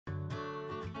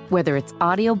Whether it's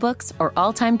audiobooks or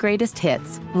all-time greatest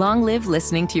hits, long live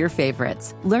listening to your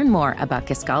favorites. Learn more about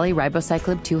Kisqali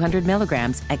Ribociclib 200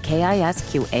 milligrams at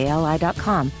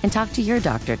KISQALI.com and talk to your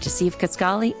doctor to see if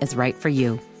Kisqali is right for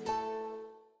you.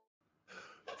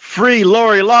 Free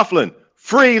Lori Loughlin.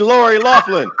 Free Lori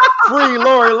Loughlin. Free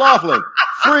Lori Loughlin.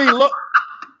 Free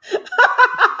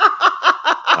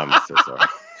I'm so sorry.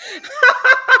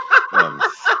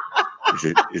 Is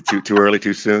it too early,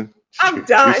 too soon? I'm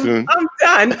done. Too soon? I'm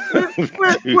done.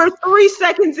 We're 3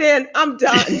 seconds in. I'm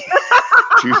done.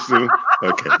 Too soon?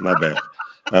 Okay, my bad.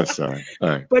 I'm sorry. All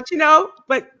right. But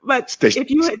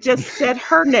if you had just said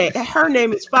her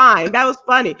name is fine. That was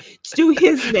funny. Just do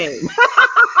his name.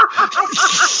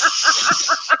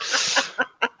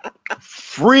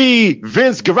 Free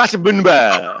Vince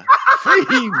Gavashabunba. Free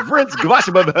Vince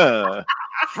Gavashabunba.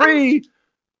 Free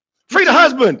the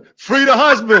husband. Free the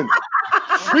husband.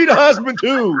 Free the husband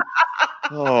too.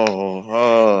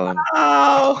 Oh,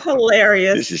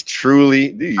 hilarious. This is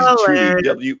truly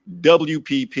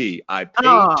WPP. I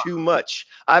paid too much.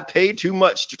 I paid too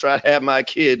much to try to have my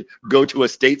kid go to a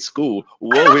state school.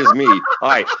 Woe is me. All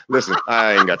right, listen,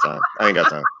 I ain't got time. Oh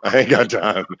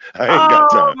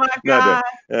my God.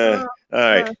 All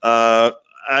right.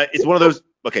 It's one of those.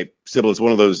 Okay, Sybil. It was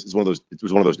one of those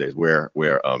days where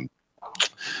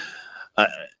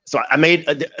so I made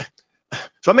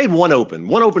one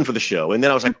open for the show, and then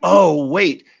I was like, oh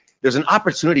wait, there's an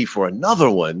opportunity for another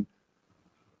one,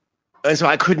 and so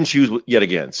I couldn't choose yet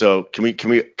again. So can we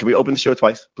open the show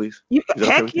twice, please?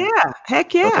 Heck yeah.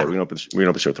 Okay, we're gonna open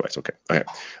the show twice. Okay. And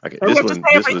we have to say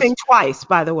everything twice,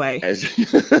 by the way. This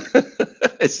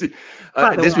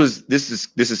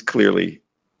is clearly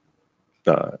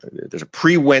there's a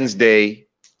pre-Wednesday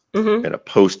and a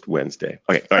post-Wednesday.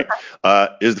 Okay, all right.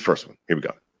 Here's the first one. Here we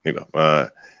go.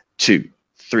 2,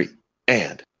 3,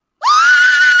 and.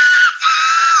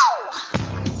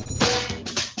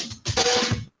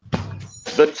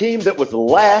 The team that was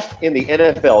last in the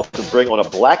NFL to bring on a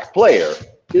black player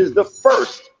is the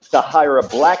first to hire a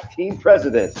black team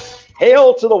president.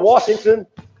 Hail to the Washington.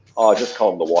 Oh, just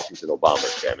call them the Washington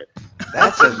Bombers, damn it.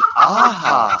 That's an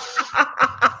aha.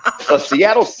 A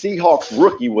Seattle Seahawks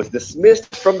rookie was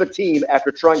dismissed from the team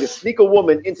after trying to sneak a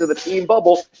woman into the team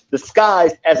bubble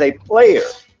disguised as a player.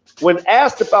 When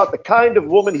asked about the kind of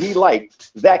woman he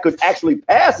liked that could actually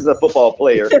pass as a football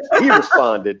player, he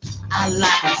responded, I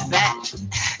like that.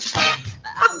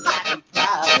 I like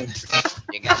proud.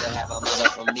 You gotta have a mother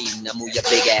for me. Now move your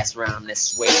big ass around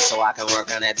this way so I can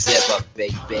work on that zipper,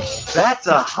 baby. That's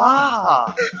a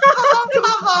ha.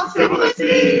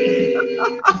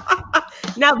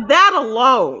 Now that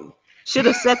alone should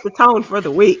have set the tone for the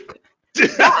week.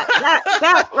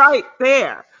 That right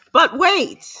there. But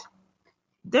wait,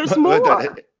 there's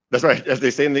more. That's right. As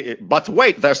they say but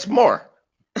wait, there's more.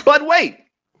 But wait.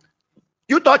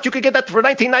 You thought you could get that for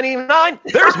 $19.99?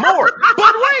 There's more.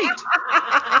 But wait.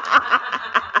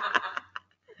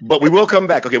 But we will come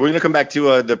back. Okay, we're going to come back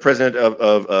to the president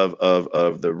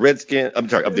of the Redskins. I'm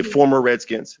sorry, of the former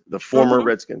Redskins,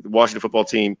 Redskins, the Washington football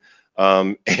team,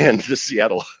 and the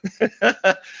Seattle.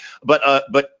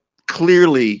 But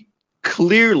clearly,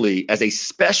 as a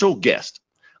special guest,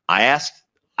 I asked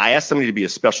somebody to be a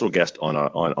special guest on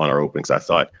our openings. I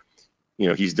thought,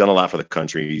 he's done a lot for the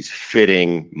country. He's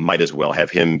fitting. Might as well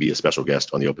have him be a special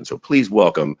guest on the open. So please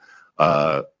welcome.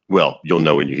 Well, you'll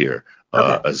know when you hear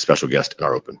a special guest in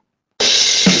our open.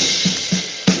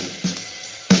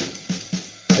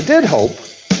 I did hope,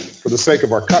 for the sake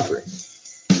of our country,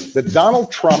 that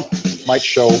Donald Trump might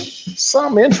show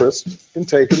some interest in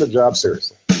taking the job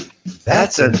seriously.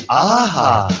 That's an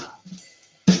aha.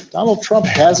 Donald Trump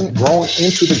hasn't grown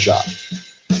into the job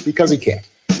because he can't.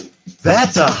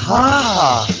 That's a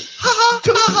ha. Ha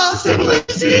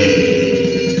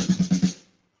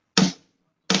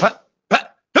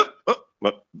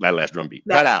That last drum beat.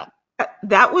 Right out.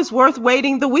 That was worth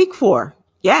waiting the week for.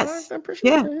 Yes.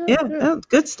 Yeah.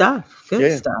 Good stuff.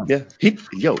 Good stuff. Yeah.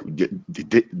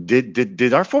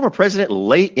 Did our former president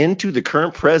lay into the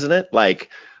current president like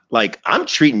I'm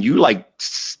treating you like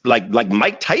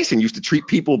Mike Tyson used to treat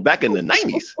people back in the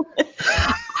 90s?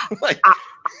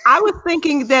 I was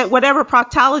thinking that whatever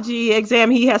proctology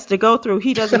exam he has to go through,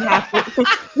 he doesn't have to.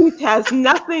 He has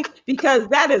nothing, because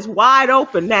that is wide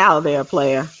open now there,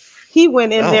 player. He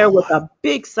went in there with a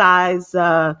big size,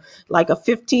 like a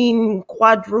 15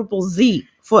 quadruple Z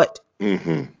foot.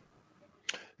 Mm-hmm.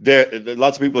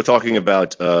 Lots of people are talking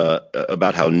about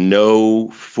how no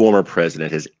former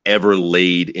president has ever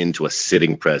laid into a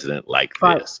sitting president like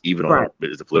this, even on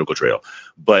the political trail.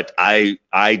 But I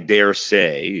dare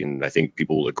say, and I think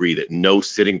people will agree, that no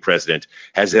sitting president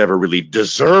has ever really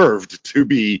deserved to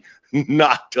be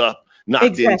knocked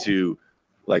into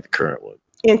like the current one.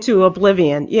 Into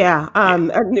oblivion. Yeah.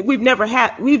 And we've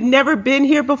never been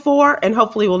here before, and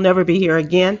hopefully we'll never be here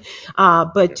again.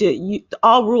 But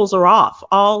all rules are off.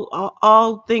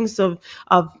 All things of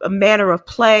a manner of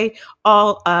play,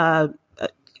 all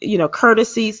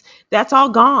courtesies, that's all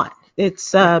gone.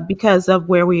 It's because of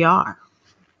where we are.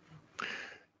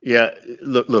 Yeah,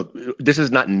 look, this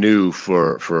is not new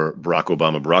for Barack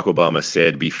Obama. Barack Obama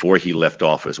said before he left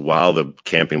office, while the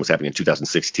campaign was happening in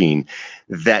 2016,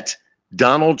 that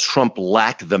Donald Trump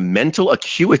lacked the mental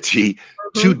acuity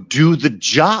to do the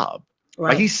job.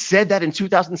 Right. He said that in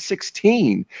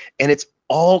 2016, and it's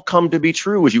all come to be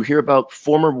true. As you hear about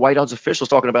former White House officials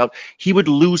talking about, he would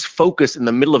lose focus in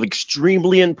the middle of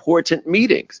extremely important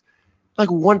meetings, like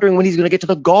wondering when he's going to get to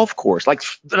the golf course. Like,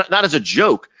 not as a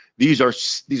joke. These are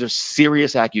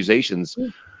serious accusations.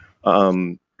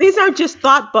 These aren't just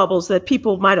thought bubbles that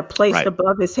people might have placed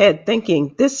above his head,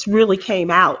 thinking this really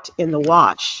came out in the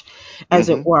wash, as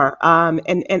it were.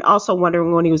 And also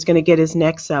wondering when he was going to get his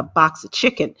next box of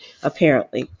chicken,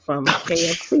 apparently from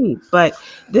KFC. But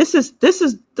this is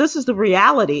the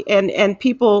reality. And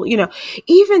people,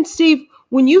 even Steve,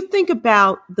 when you think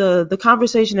about the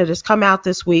conversation that has come out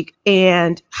this week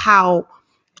and how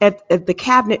at the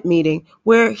cabinet meeting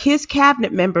where his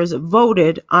cabinet members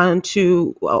voted on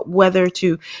to whether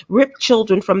to rip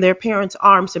children from their parents'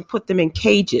 arms and put them in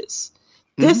cages.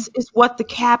 This is what the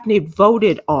cabinet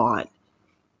voted on.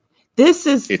 This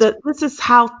is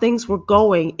how things were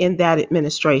going in that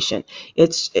administration.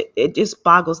 It just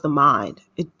boggles the mind.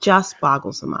 It just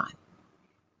boggles the mind.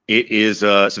 It is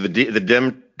so the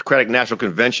Democratic National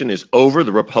Convention is over.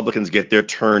 The Republicans get their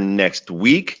turn next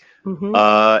week.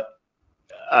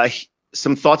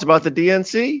 Some thoughts about the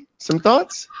DNC? Some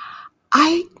thoughts?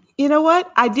 You know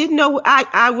what? I didn't know.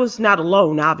 I was not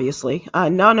alone, obviously.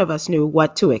 None of us knew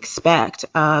what to expect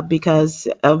because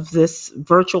of this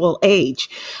virtual age.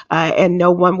 And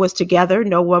no one was together.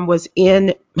 No one was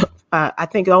in. I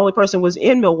think the only person who was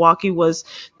in Milwaukee was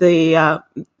the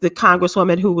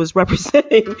congresswoman who was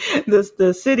representing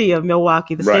the city of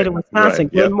Milwaukee, the state of Wisconsin,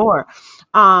 Glenn Moore.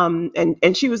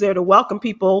 And she was there to welcome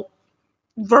people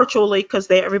virtually because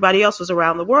everybody else was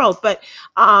around the world. But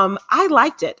I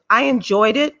liked it. I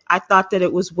enjoyed it. I thought that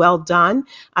it was well done.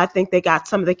 I think they got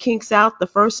some of the kinks out the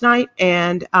first night,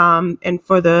 and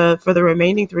for the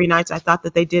remaining 3 nights, I thought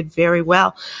that they did very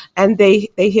well. And they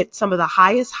hit some of the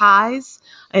highest highs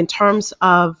in terms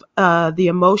of the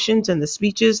emotions and the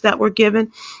speeches that were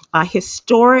given,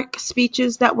 historic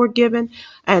speeches that were given,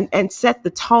 and set the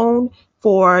tone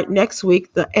for next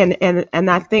week. And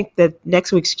I think that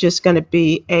next week's just going to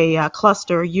be a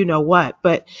cluster,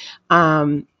 but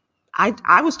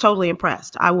I was totally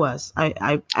impressed.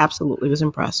 I absolutely was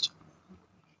impressed.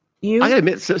 You? I gotta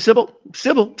admit, Sybil,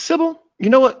 you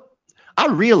know what? I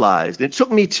realized, it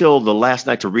took me till the last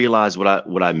night to realize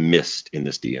what I missed in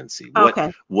this DNC.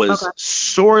 What was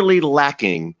sorely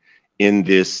lacking in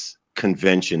this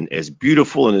convention, as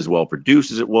beautiful and as well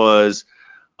produced as it was.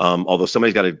 Although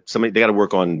they got to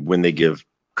work on when they give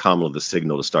Kamala the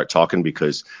signal to start talking,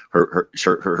 because her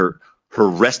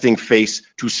resting face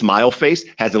to smile face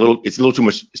it's a little too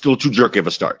much. It's a little too jerky of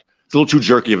a start. To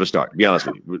be honest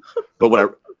with you.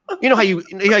 But how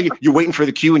you're waiting for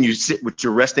the cue and you sit with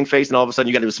your resting face and all of a sudden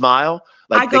you got to smile.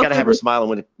 Like, they got to have her smile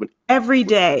when every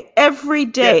day,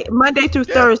 Monday through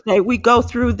Thursday, we go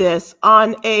through this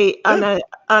on Facebook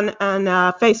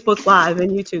Live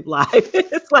and YouTube Live.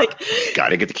 It's like, got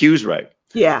to get the cues right.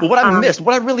 Yeah. But what I missed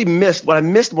more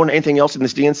than anything else in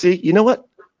this DNC, you know what?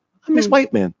 I miss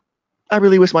white men. I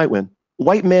really miss white men.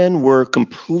 White men were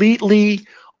completely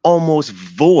almost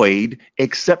void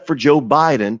except for Joe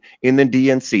Biden in the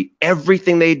DNC.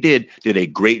 Everything they did a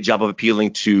great job of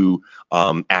appealing to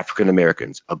African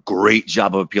Americans, a great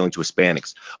job of appealing to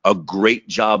Hispanics, a great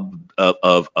job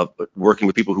of working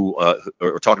with people who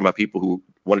or talking about people who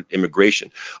wanted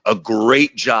immigration, a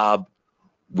great job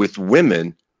with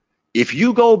women. If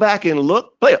you go back and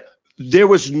look, there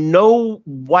was no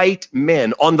white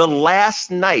men on the last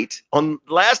night of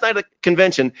the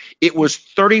convention. It was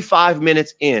 35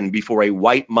 minutes in before a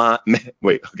white man.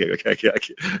 Wait, okay.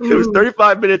 It was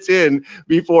 35 minutes in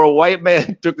before a white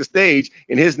man took the stage,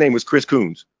 and his name was Chris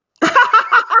Coons. The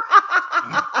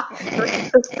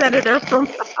senator from.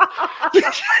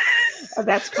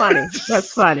 That's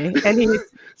funny. And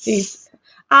he's.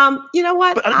 You know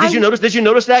what? But did you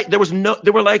notice that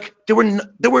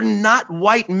there were not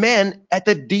white men at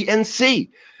the DNC?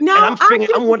 No, and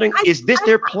I'm wondering, is this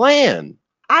their plan?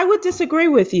 I would disagree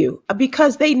with you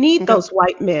because they need those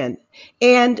white men,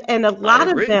 and a lot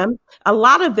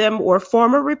of them were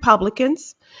former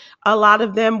Republicans. A lot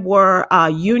of them were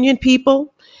union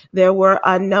people. There were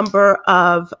a number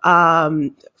of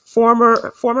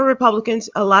former Republicans,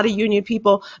 a lot of union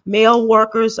people, male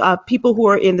workers, people who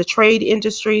are in the trade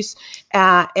industries,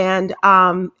 and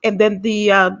then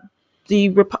the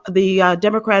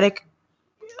Democratic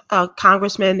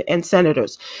congressmen and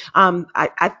senators.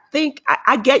 I think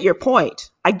I get your point.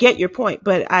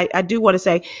 But I do want to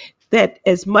say that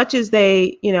as much as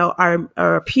they, are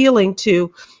appealing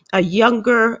to a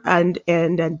younger and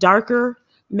a darker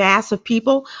mass of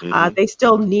people, they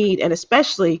still need, and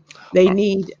especially they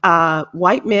need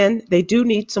white men. They do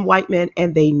need some white men,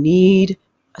 and they need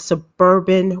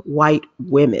suburban white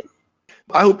women.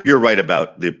 I hope you're right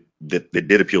about that. They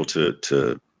did appeal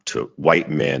to white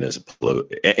men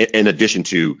in addition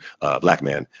to black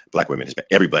women,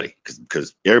 everybody,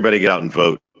 because everybody get out and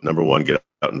vote. Number one, get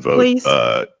out and vote. Please.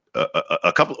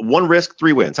 One risk,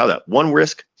 3 wins. How's that? 1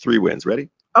 risk, 3 wins. Ready?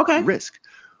 Okay. Risk.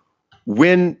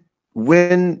 When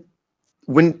the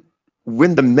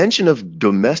mention of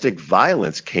domestic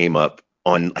violence came up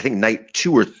on, I think, night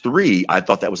 2 or 3, I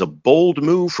thought that was a bold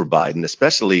move for Biden,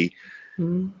 especially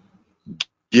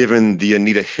given the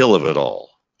Anita Hill of it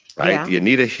all. Right? Yeah. The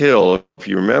Anita Hill, if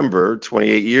you remember,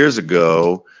 28 years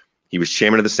ago, he was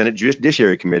chairman of the Senate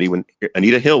Judiciary Committee when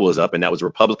Anita Hill was up, and that was a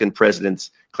Republican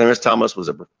president's. Clarence Thomas was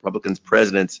a Republican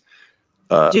president's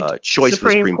choice for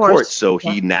the Supreme Court, so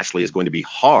he naturally is going to be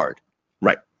hard.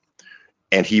 Right.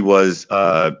 And he was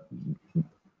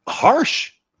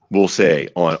harsh, we'll say,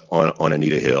 on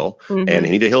Anita Hill. And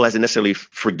Anita Hill hasn't necessarily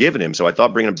forgiven him. So I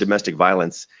thought bringing up domestic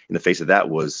violence in the face of that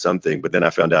was something. But then I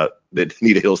found out that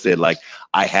Anita Hill said, like,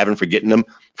 I haven't forgiven him,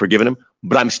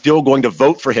 but I'm still going to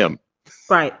vote for him.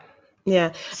 Right.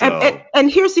 Yeah. So,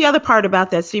 and here's the other part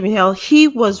about that, Stephen Hill.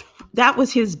 That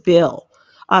was his bill.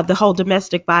 The whole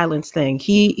domestic violence thing.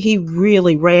 He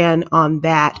really ran on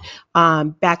that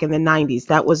back in the 90s.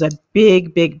 That was a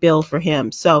big bill for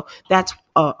him. So that's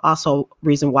also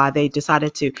reason why they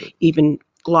decided to even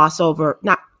gloss over,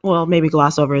 maybe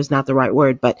gloss over is not the right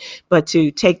word, but to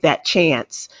take that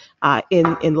chance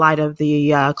in light of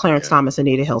the Clarence Thomas and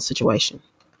Anita Hill situation.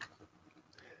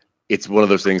 It's one of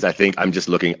those things. I think I'm just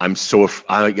looking. I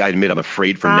admit I'm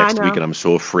afraid for next week, and I'm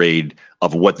so afraid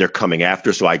of what they're coming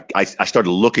after. So I started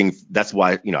looking. That's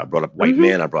why I brought up white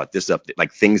men. I brought this up,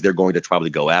 like things they're going to probably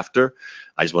go after.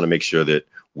 I just want to make sure that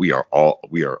we are all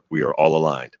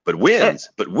aligned. But wins,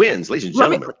 ladies and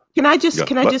gentlemen. Can I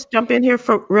just jump in here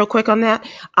for real quick on that?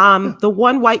 The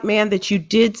one white man that you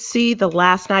did see the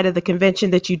last night of the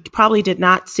convention that you probably did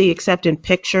not see except in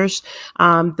pictures,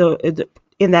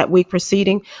 in that week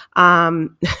preceding,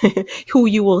 who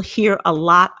you will hear a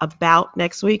lot about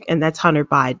next week, and that's Hunter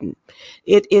Biden.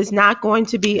 It is not going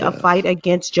to be a fight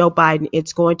against Joe Biden.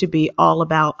 It's going to be all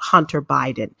about Hunter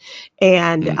Biden.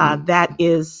 And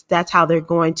that's how they're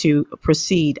going to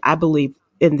proceed, I believe,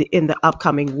 in the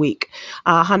upcoming week.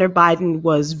 Hunter Biden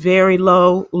was very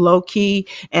low key.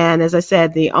 And as I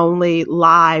said, the only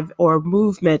live or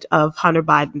movement of Hunter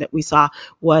Biden that we saw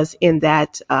was in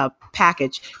that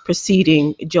package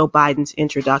preceding Joe Biden's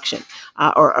introduction,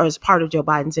 or as part of Joe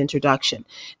Biden's introduction.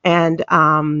 And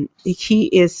he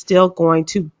is still going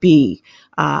to be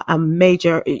a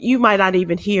major, you might not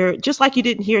even hear, just like you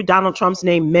didn't hear Donald Trump's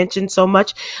name mentioned so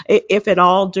much, if at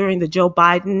all, during the Joe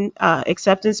Biden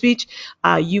acceptance speech,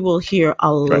 you will hear a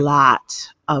lot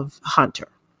of Hunter,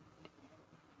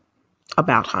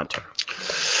 about Hunter.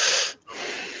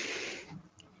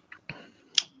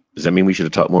 Does that mean we should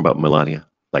have talked more about Melania?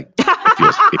 Like,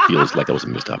 it feels like that was a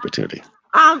missed opportunity.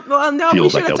 Well, no,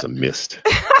 feels like that was a missed.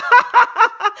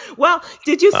 Well,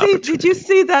 did you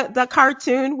see the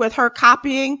cartoon with her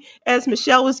copying as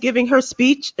Michelle was giving her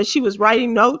speech as she was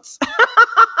writing notes?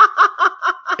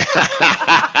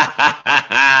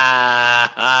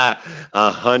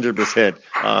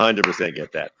 100%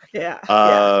 get that. Yeah.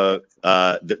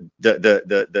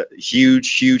 The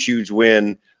huge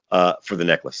win for the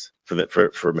necklace,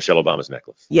 for Michelle Obama's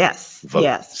necklace. Yes. Vote.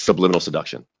 Yes. Subliminal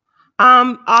seduction.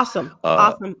 Awesome.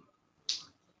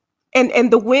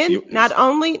 And the win, not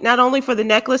only for the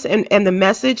necklace and the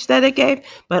message that it gave,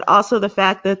 but also the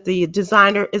fact that the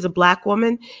designer is a Black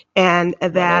woman, and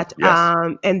that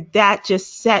and that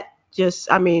just set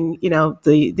just, I mean,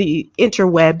 the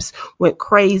interwebs went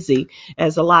crazy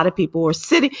as a lot of people were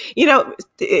sitting.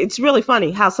 It's really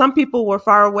funny how some people were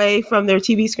far away from their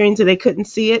TV screens and they couldn't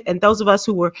see it. And those of us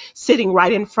who were sitting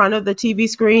right in front of the TV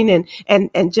screen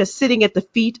and just sitting at the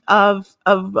feet of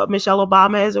Michelle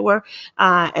Obama, as it were,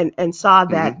 and saw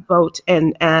that vote.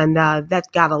 And that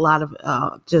got a lot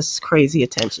of just crazy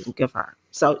attention. Give her.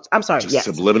 So I'm sorry. Just yes.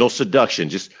 Subliminal seduction,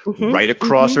 just right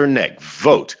across her neck.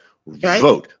 Vote. Right.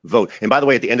 Vote. And by the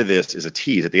way, at the end of this is a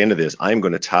tease. At the end of this, I'm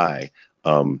going to tie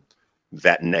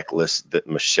that necklace that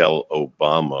Michelle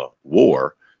Obama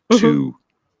wore to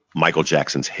Michael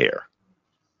Jackson's hair.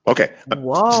 Okay.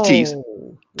 Just a tease.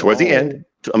 Towards the end,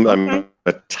 I'm going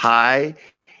to tie,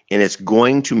 and it's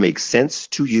going to make sense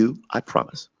to you. I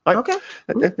promise. Right. Okay.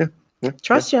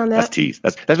 Trust you on that. That's tease.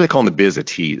 That's what they call in the biz a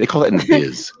tease. They call it in the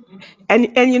biz.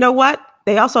 and you know what?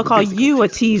 They also call you a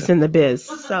tease in the biz.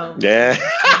 So yeah.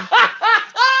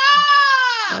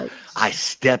 I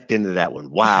stepped into that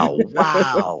one. Wow.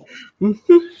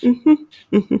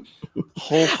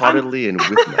 Wholeheartedly and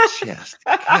with my chest.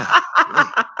 God.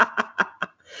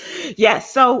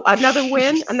 Yes. So another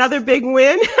win, another big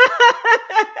win.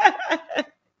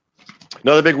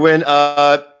 Another big win.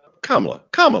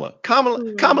 Kamala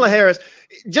Harris.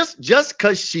 Just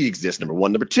because she exists, number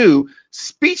one. Number two,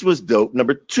 speech was dope.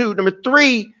 Number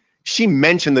three, she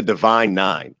mentioned the Divine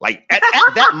Nine. Like at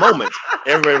that moment,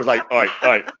 everybody was like, all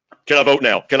right, can I vote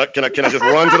now? Can I just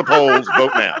run to the polls,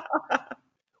 vote now?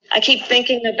 I keep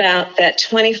thinking about that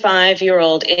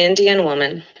 25-year-old Indian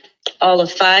woman, all of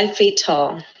 5 feet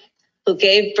tall, who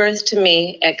gave birth to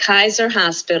me at Kaiser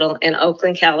Hospital in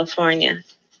Oakland, California.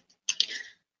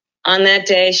 On that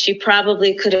day, she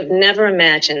probably could have never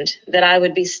imagined that I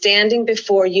would be standing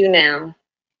before you now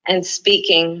and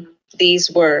speaking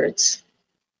these words.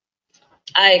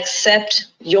 I accept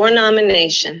your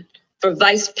nomination for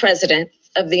Vice President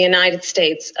of the United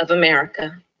States of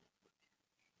America.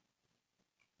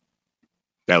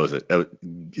 That was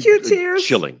cue tears.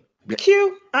 Chilling.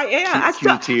 Cue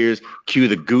tears. Cue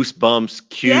the goosebumps.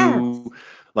 Cue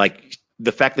like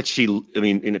the fact that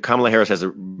Kamala Harris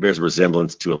bears a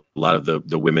resemblance to a lot of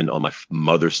the women on my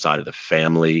mother's side of the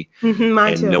family,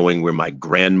 mine too. Knowing where my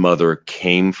grandmother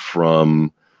came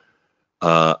from.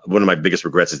 One of my biggest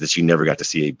regrets is that she never got to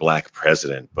see a black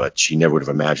president, but she never would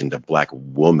have imagined a black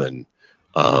woman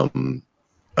would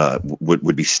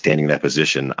be standing in that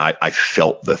position. I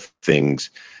felt the things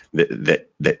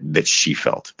that she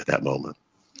felt at that moment.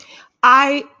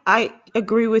 I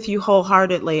agree with you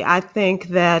wholeheartedly. I think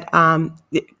that,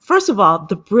 first of all,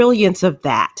 the brilliance of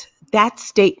that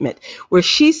statement where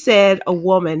she said a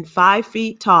woman 5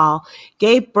 feet tall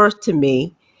gave birth to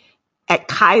me at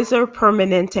Kaiser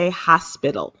Permanente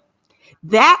Hospital.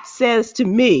 That says to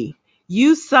me,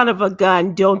 you son of a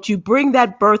gun, don't you bring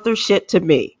that birther shit to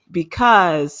me,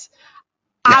 because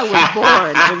I was born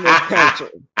in this country.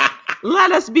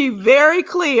 Let us be very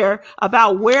clear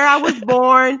about where I was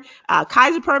born.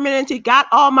 Kaiser Permanente got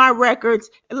all my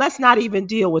records. Let's not even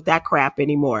deal with that crap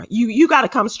anymore. You got to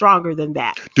come stronger than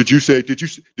that. Did you say Kenya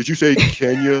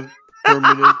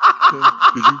Permanente?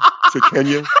 Did you say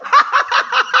Kenya?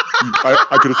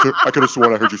 I could have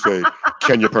sworn I heard you say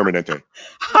Kenya Permanente.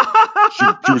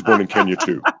 She was born in Kenya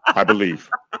too, I believe,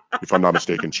 if I'm not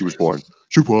mistaken. She was born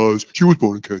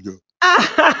in Kenya.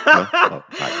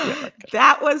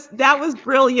 That was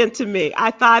brilliant to me.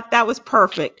 I thought that was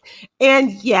perfect.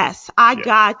 And yes, I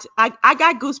got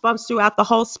goosebumps throughout the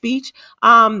whole speech.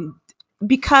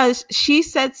 Because she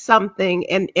said something,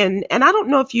 and I don't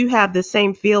know if you have the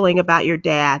same feeling about your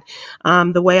dad,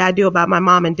 the way I do about my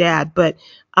mom and dad, but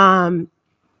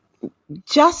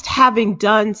just having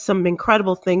done some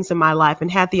incredible things in my life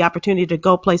and had the opportunity to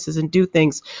go places and do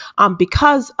things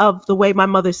because of the way my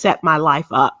mother set my life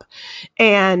up,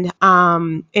 and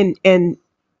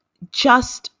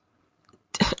just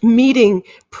meeting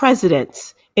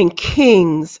presidents and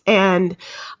kings and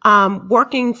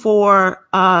working for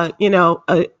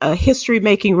a history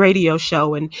making radio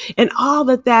show and all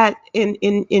that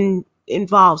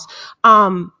involves,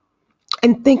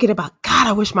 and thinking about, God,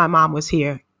 I wish my mom was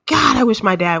here. God, I wish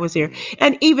my dad was here.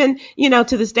 And even,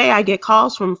 to this day, I get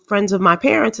calls from friends of my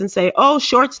parents and say, oh,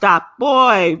 shortstop,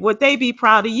 boy, would they be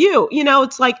proud of you?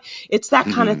 It's like, it's that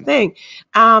kind of thing.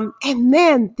 And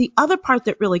then the other part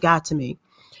that really got to me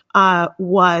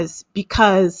was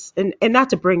because, and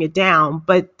not to bring it down,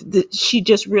 but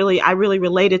I really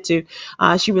related to,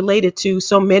 she related to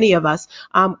so many of us.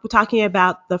 We're talking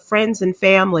about the friends and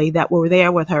family that were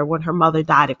there with her when her mother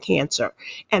died of cancer.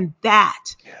 And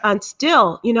that, and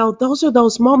still, those are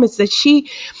those moments that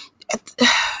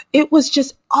it was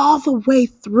just all the way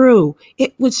through.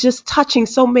 It was just touching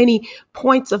so many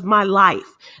points of my life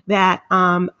that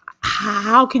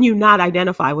how can you not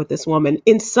identify with this woman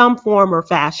in some form or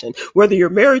fashion, whether you're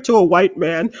married to a white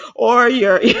man or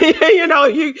you're,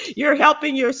 you're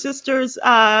helping your sisters,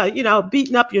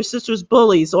 beating up your sister's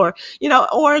bullies, or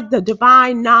the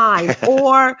Divine Nine,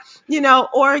 or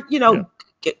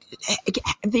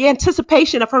the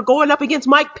anticipation of her going up against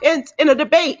Mike Pence in a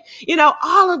debate,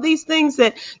 all of these things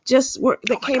that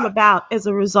came about as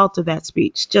a result of that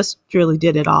speech just really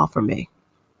did it all for me.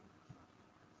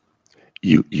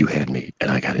 You had me,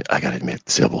 and I gotta admit,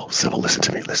 Sybil, listen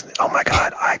to me, listen. Oh my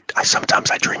God, I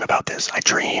sometimes I dream about this. I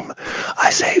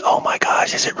say, oh my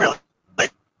gosh, is it really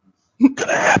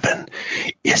gonna happen?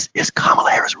 Is Kamala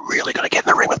Harris really gonna get in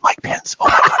the ring with Mike Pence? Oh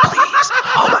my God, please.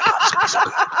 Oh my God, it's gonna be so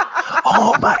good.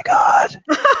 Oh my God.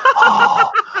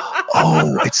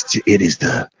 It is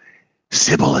the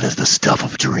Sybil, it is the stuff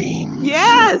of dreams.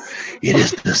 Yes. It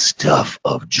is the stuff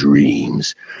of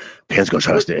dreams. Pence gonna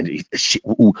try to stand.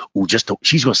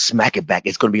 She's gonna smack it back.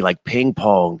 It's gonna be like ping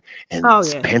pong, and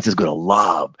Pence is gonna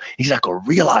lob. He's not gonna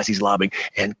realize he's lobbing,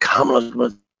 and Kamala's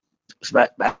gonna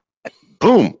smack back.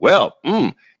 Boom. Well,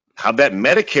 how'd that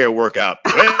Medicare work out?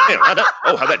 Bam. How'd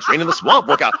that Drain in the Swamp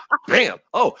work out? Bam.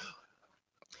 Oh.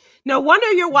 No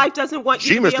wonder your wife doesn't want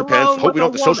you to be Mr. alone Pence, hope we don't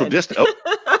have with to a social woman. distance.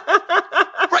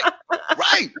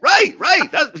 Right.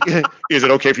 Is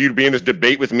it okay for you to be in this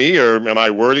debate with me, or am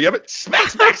I worthy of it?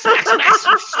 Smack.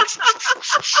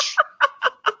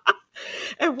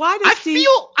 And why does I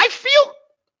feel.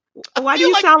 Why do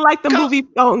you sound like the movie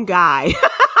phone guy?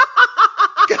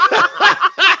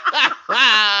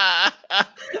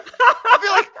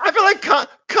 I feel like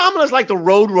Kamala's like the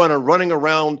road runner running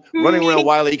around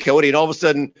Wile E. Coyote, and all of a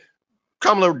sudden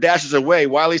Kamala dashes away.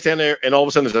 Wiley's standing there, and all of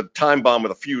a sudden there's a time bomb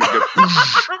with a fuse.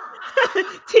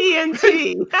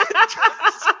 TNT.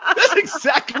 That's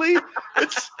exactly.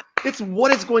 It's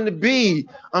what it's going to be.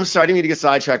 I'm sorry, I didn't mean to get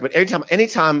sidetracked, but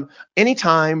anytime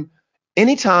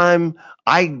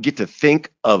I get to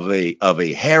think of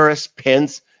a Harris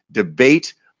Pence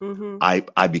debate,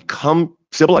 I become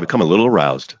a little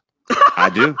aroused. I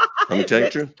do. Let me tell you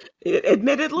the truth.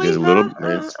 Admittedly, There's a little.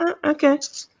 okay.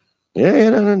 Yeah.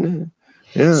 No.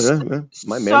 Yeah.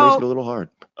 My man makes it a little hard.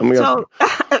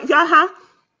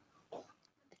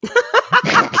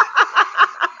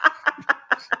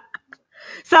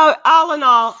 So all in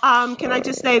all, can I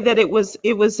just say that it was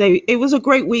a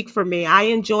great week for me. I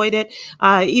enjoyed it,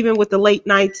 even with the late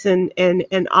nights and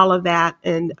all of that.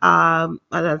 And I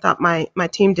thought my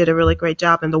team did a really great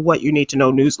job in the What You Need to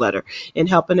Know newsletter in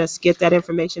helping us get that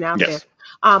information out there.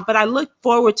 But I look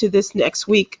forward to this next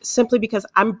week simply because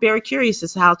I'm very curious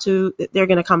as to how they're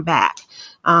going to come back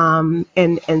and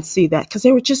see that, because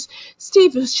they were just,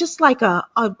 Steve, it was just like a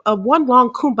one long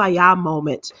kumbaya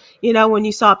moment, when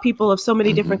you saw people of so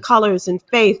many different colors and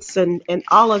faiths and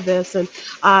all of this, and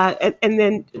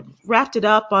then wrapped it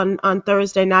up on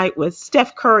Thursday night with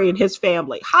Steph Curry and his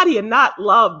family. How do you not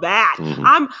love that?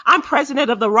 I'm president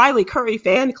of the Riley Curry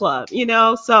fan club,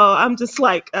 so I'm just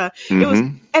like, it was,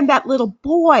 and that little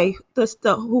boy,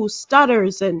 who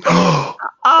stutters and oh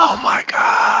my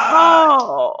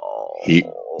God.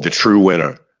 The true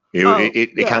winner.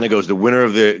 It kind of goes. The winner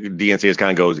of the DNC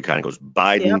kind of goes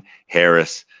Biden,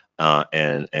 Harris,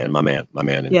 and my man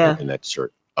in that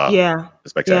shirt.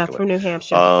 Spectacular. For New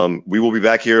Hampshire. We will be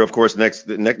back here, of course,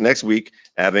 next week,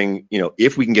 having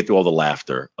if we can get through all the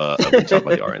laughter of talk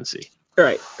about the RNC.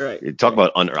 Right. Talk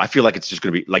about I feel like it's just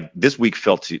going to be like this week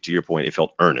felt, to your point, it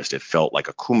felt earnest. It felt like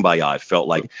a kumbaya.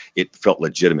 It felt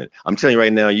legitimate. I'm telling you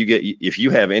right now, if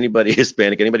you have anybody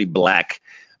Hispanic, anybody Black,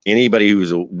 anybody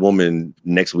who's a woman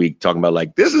next week talking about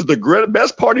like, this is the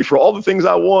best party for all the things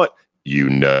I want,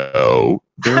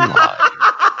 they're lying.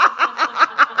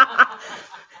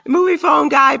 Movie phone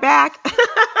guy back.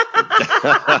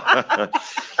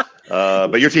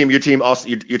 But your team also,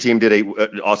 your team did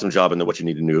an awesome job in the What You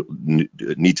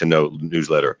Need to Know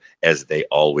newsletter, as they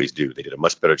always do. They did a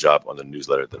much better job on the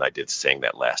newsletter than I did saying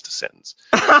that last sentence.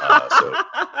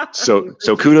 So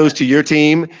kudos to your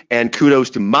team, and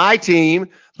kudos to my team,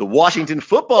 the Washington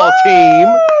football team.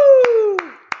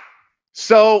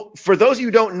 So for those of you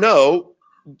who don't know,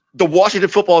 the Washington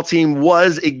football team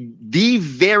was the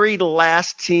very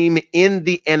last team in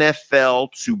the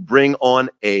NFL to bring on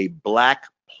a Black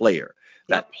player.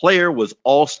 That player was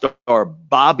all-star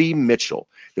Bobby Mitchell.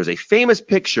 There's a famous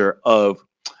picture of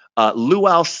Lou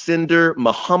Alcindor,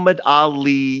 Muhammad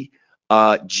Ali,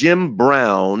 Jim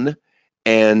Brown,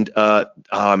 and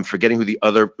I'm forgetting who the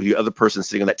other person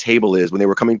sitting on that table is when they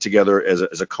were coming together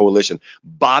as a coalition.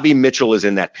 Bobby Mitchell is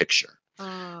in that picture.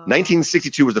 Oh.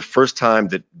 1962 was the first time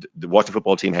that the Washington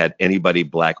football team had anybody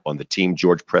black on the team.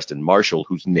 George Preston Marshall,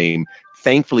 whose name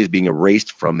thankfully is being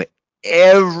erased from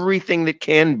everything that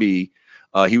can be.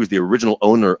 He was the original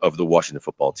owner of the Washington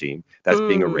football team. That's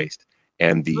being erased.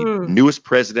 And the newest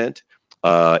president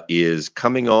is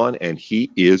coming on, and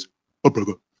he is a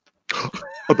brother.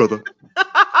 A brother.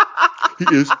 He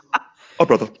is a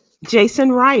brother.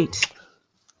 Jason Wright.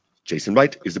 Jason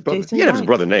Wright is the brother. Jason He had his Wright.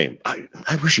 brother name. I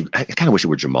kind of wish it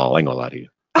were Jamal. I ain't gonna lie to you.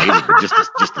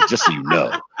 Just so you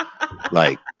know,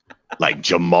 like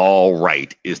Jamal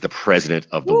Wright is the president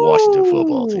of the Washington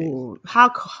football team. Ooh, How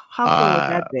cool would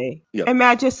that be? yeah. And may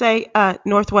I just say,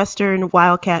 Northwestern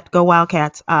Wildcat, go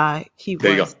Wildcats. He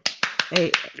There you was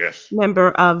a Yes. member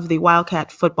of the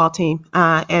Wildcat football team,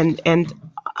 and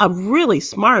a really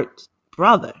smart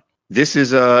brother. This is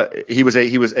he was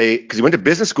because he went to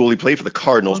business school. He played for the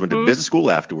Cardinals. Went to business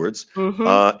school afterwards.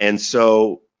 And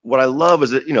so what I love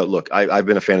is that, look, I've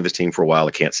been a fan of this team for a while.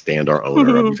 I can't stand our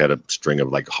owner. We've had a string of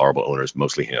like horrible owners,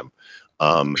 mostly him.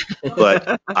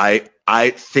 But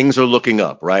I things are looking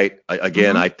up, right?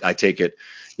 I take it,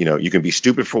 you can be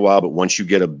stupid for a while, but once you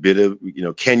get a bit of,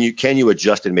 can you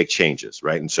adjust and make changes,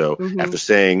 right? And so after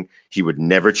saying he would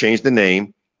never change the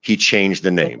name, he changed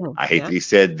the name. I hate that he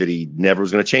said that he never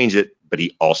was going to change it, but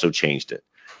he also changed it.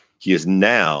 He is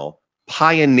now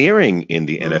pioneering in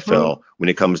the NFL when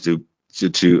it comes to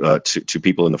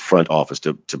people in the front office,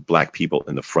 to black people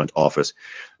in the front office,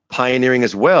 pioneering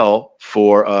as well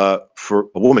for a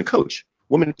woman coach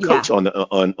on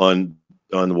the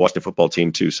Washington football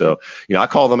team too. So I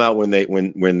call them out when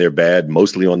they're bad,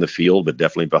 mostly on the field, but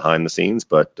definitely behind the scenes.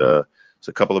 But it's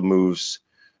a couple of moves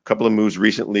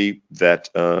recently that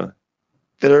are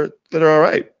all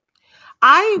right.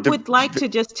 I would like to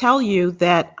just tell you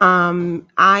that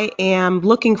I am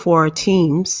looking for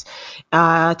teams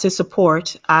to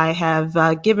support. I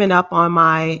have given up on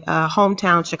my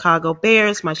hometown Chicago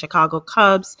Bears, my Chicago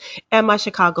Cubs, and my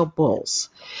Chicago Bulls.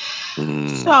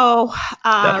 So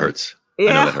that hurts. Yeah.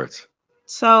 I know that hurts.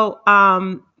 So,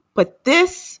 but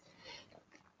this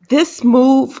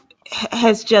move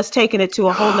has just taken it to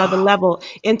a whole nother level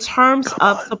in terms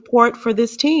of support for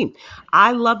this team.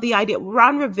 I love the idea.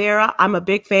 Ron Rivera, I'm a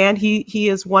big fan. He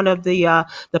is one of the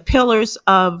pillars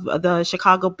of the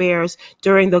Chicago Bears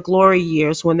during the glory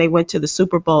years when they went to the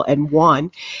Super Bowl and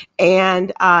won.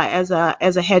 And as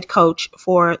a head coach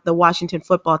for the Washington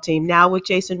football team, now with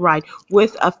Jason Wright,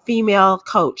 with a female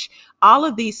coach. All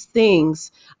of these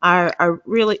things are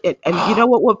really, and you know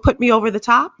what would put me over the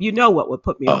top? You know what would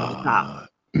put me over the top?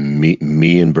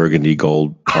 Me in burgundy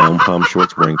gold pom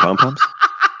shorts wearing pom-poms?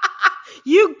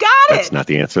 You got it. That's not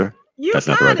the answer. That's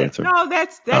not the right answer. No,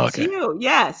 that's okay. you.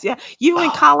 Yes, yeah. You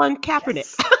and Colin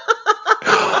Kaepernick.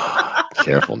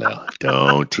 Careful now.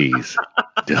 Don't tease.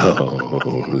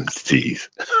 Don't tease.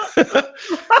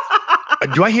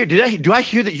 Do I hear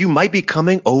that you might be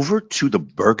coming over to the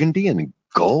burgundy and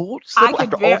gold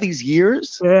after all these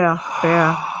years?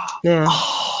 Yeah.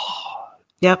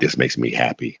 Yep. This makes me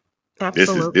happy.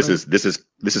 Absolutely. This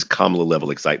is Kamala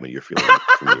level excitement you're feeling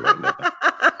from me right now.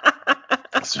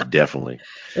 This is definitely.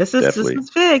 This is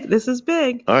big. This is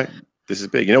big. All right. This is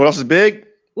big. You know what else is big?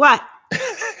 What?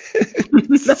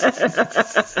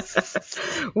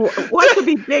 What could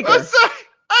be bigger? I'm sorry.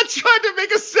 I tried to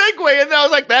make a segue and I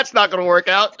was like, that's not going to work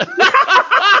out.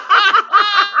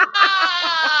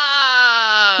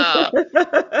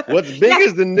 What's big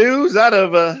is the news out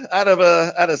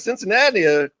of Cincinnati.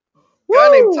 A guy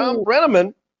named Tom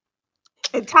Brenneman.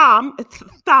 Tom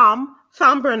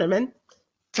Brenneman.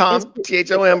 Tom Thom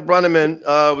Brenneman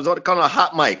was on a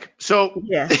hot mic. So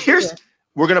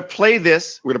we're gonna play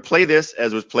this. We're gonna play this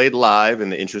as was played live in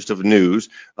the interest of news.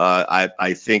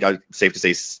 I think I'm safe to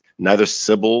say neither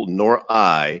Sybil nor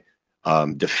I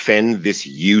defend this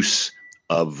use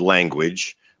of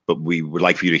language, but we would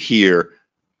like for you to hear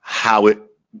how it.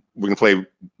 We're gonna play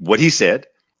what he said,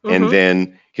 and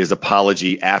then his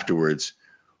apology afterwards,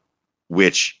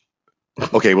 which.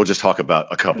 Okay, we'll just talk about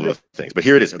a couple of things. But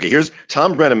here it is. Okay, here's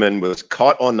Tom Brenneman was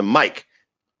caught on the mic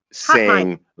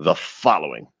saying the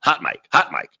following. Hot mic.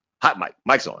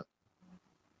 Mic's on.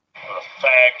 The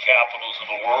fag capitals of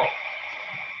the world.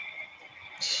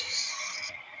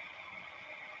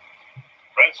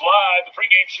 Reds Live, the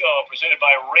pregame show presented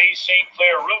by Ray St.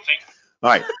 Clair Roofing. All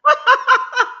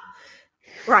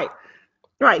right.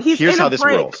 Right. Here's how this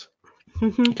rolls.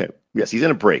 Okay. Yes, he's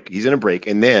in a break.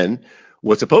 And then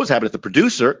what's supposed to happen is the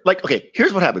producer,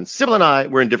 here's what happens. Sybil and I,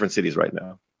 we're in different cities right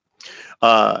now.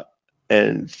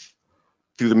 And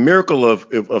through the miracle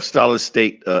of solid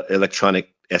state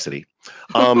electronic-essity,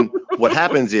 what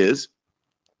happens is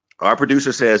Our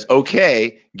producer says,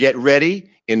 okay, get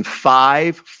ready in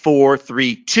 5, 4,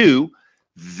 3, 2.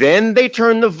 Then they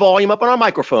turn the volume up on our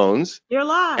microphones. You're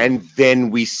live. And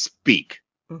then we speak.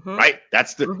 Right?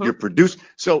 That's your producer.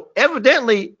 So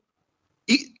evidently,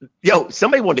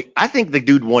 somebody I think the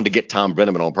dude wanted to get Tom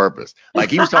Brenneman on purpose. Like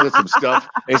he was talking some stuff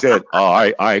and he said, oh,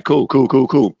 all right,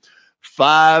 cool.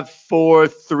 5, 4,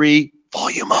 3,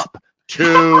 volume up.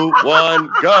 2, 1,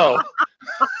 go.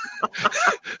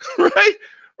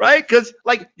 Right? Because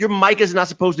like your mic is not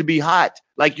supposed to be hot.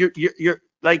 Like you're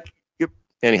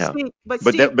anyhow. Steve,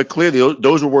 but clearly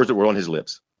those were words that were on his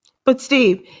lips. But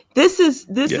Steve, this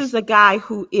is a guy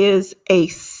who is a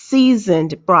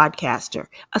seasoned broadcaster.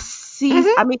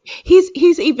 I mean,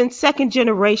 he's even second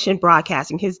generation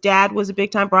broadcasting. His dad was a big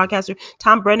time broadcaster.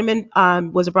 Tom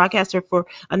Brenneman was a broadcaster for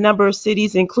a number of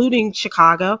cities, including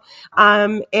Chicago.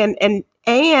 And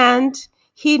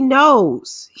he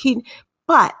knows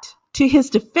but to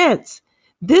his defense,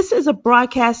 this is a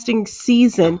broadcasting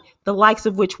season, the likes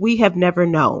of which we have never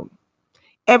known.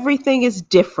 Everything is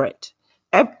different.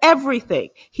 Everything.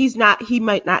 He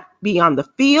might not be on the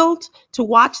field to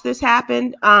watch this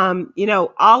happen.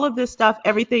 All of this stuff,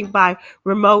 everything by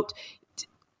remote.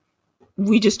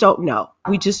 We just don't know.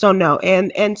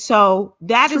 And so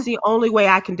that is the only way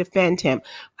I can defend him.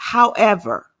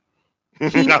 However,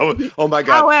 oh my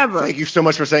God. However, thank you so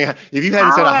much for saying. If you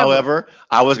hadn't said however,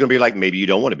 I was going to be like, maybe you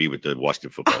don't want to be with the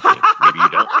Washington football team. Maybe you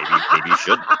don't. Maybe you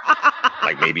shouldn't.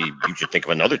 Like maybe you should think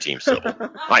of another team. So, all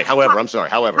right. However, I'm sorry.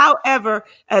 However,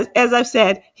 as I've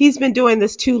said, he's been doing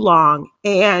this too long,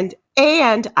 and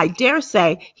I dare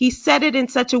say he said it in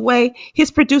such a way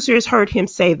his producer has heard him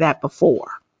say that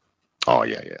before. Oh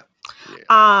yeah.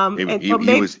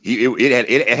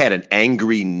 It had an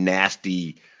angry,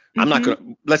 nasty. I'm not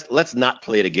gonna let's not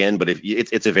play it again, but if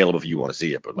it's available if you want to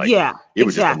see it. But it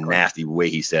was just a nasty way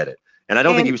he said it, and I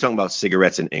don't think he was talking about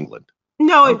cigarettes in England.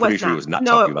 No, I'm pretty sure he was not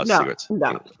talking about cigarettes.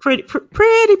 No, pretty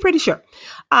sure.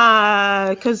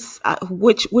 Because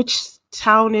which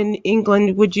town in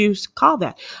England would you call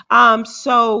that?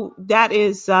 So that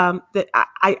is that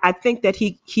I think that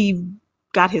he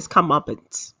got his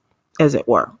comeuppance, as it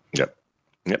were. Yep.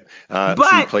 Should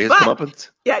we play his comeuppance?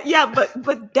 Yeah,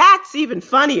 but that's even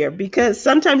funnier because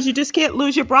sometimes you just can't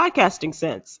lose your broadcasting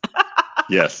sense.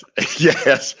 Yes.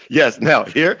 Now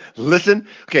here, listen.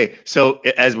 Okay, so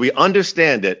as we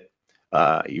understand it,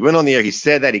 he went on the air. He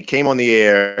said that he came on the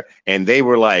air, and they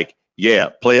were like, "Yeah,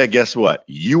 player, guess what?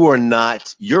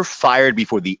 You're fired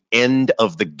before the end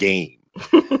of the game.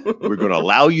 We're going to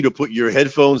allow you to put your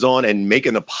headphones on and make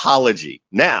an apology."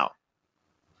 Now,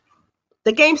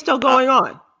 the game's still going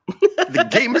on. The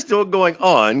game is still going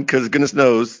on because goodness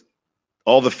knows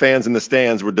all the fans in the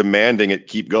stands were demanding it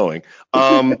keep going.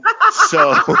 So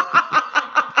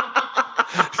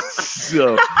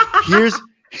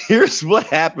here's what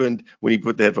happened when he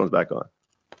put the headphones back on.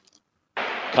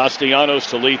 Castellanos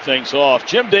to lead things off.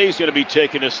 Jim Day's going to be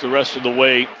taking us the rest of the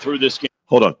way through this game.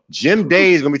 Hold on. Jim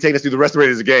Day is going to be taking us through the rest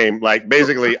of the game. Like,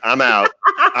 basically, I'm out.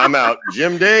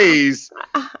 Jim Day's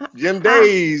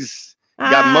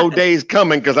got Mo days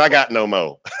coming because I got no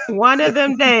Mo. One of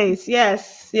them days.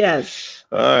 Yes.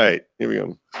 All right. Here we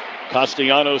go.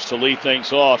 Castellanos to lead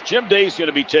things off. Jim Day's going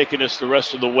to be taking us the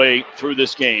rest of the way through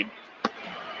this game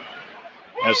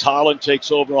as Holland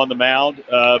takes over on the mound.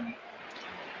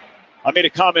 I made a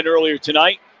comment earlier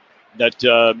tonight that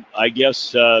I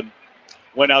guess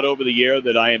went out over the air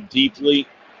that I am deeply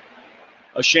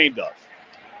ashamed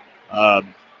of.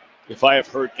 If I have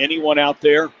hurt anyone out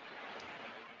there,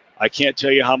 I can't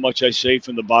tell you how much I say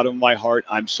from the bottom of my heart.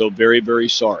 I'm so very, very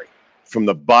sorry. From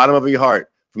the bottom of your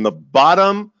heart. From the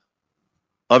bottom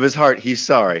of his heart, he's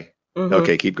sorry. Mm-hmm.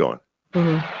 Okay, keep going.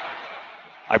 Mm-hmm.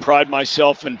 I pride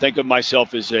myself and think of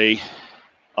myself as a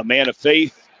man of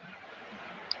faith.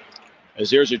 As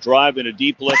there's a drive in a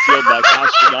deep left field by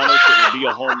Castellanos, it will be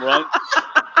a home run.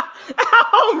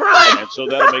 Home run! And so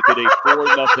that'll make it a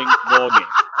 4-0 ball game.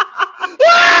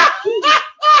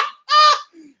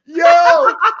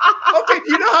 Yo!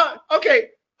 Okay,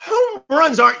 home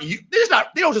runs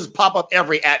they don't just pop up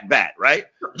every at-bat, right?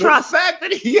 The fact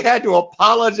that he had to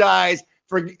apologize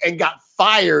and got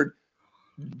fired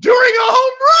during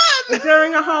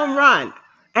a home run.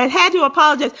 And had to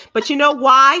apologize. But you know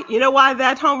why? You know why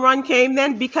that home run came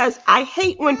then? Because I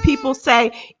hate when people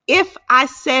say, if I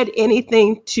said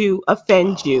anything to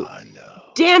offend you. No.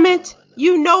 Damn it.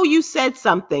 You know you said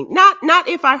something. Not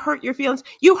if I hurt your feelings.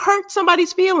 You hurt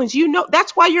somebody's feelings. You know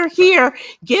that's why you're here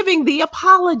giving the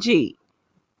apology.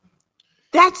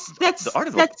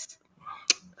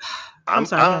 I'm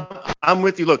sorry. I'm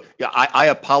with you. Look, yeah, I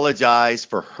apologize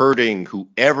for hurting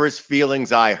whoever's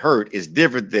feelings I hurt is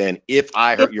different than if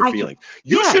I hurt your feelings.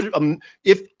 You should,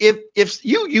 if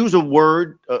you use a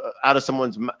word out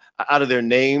of their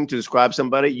name to describe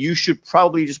somebody, you should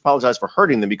probably just apologize for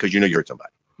hurting them because you know you hurt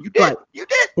somebody. You did. Right. You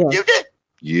did. Yeah. You did.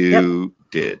 You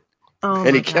did. Oh,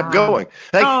 and he kept going.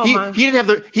 Like he didn't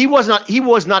have he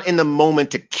was not in the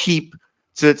moment to keep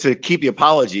the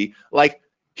apology. Like,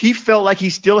 he felt like he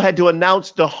still had to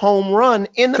announce the home run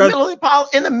in the middle of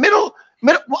the middle.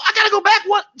 Well, I gotta go back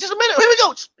just a minute. Here we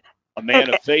go. A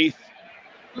man of faith.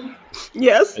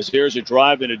 Yes. As here's a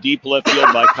drive in a deep left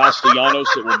field by Castellanos.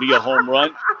 It will be a home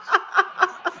run.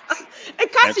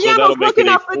 And Castellanos looking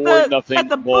up at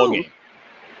the ball game.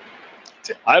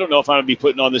 I don't know if I'm going to be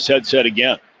putting on this headset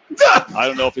again. I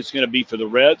don't know if it's going to be for the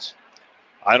Reds.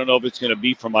 I don't know if it's going to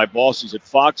be for my bosses at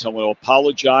Fox. I'm going to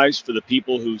apologize for the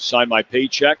people who signed my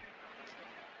paycheck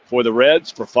for the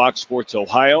Reds, for Fox Sports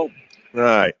Ohio. All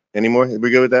right. Any more?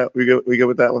 We go with that? We go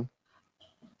with that one?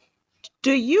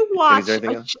 Do you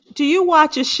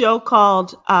watch a show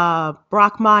called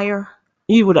Brockmire?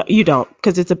 You don't,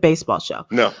 because it's a baseball show.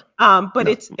 No. But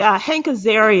it's Hank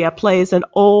Azaria plays an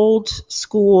old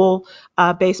school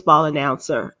baseball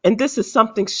announcer, and this is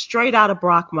something straight out of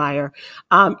Brockmire.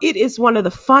 It is one of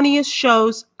the funniest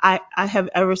shows I have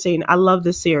ever seen. I love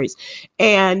this series,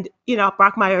 and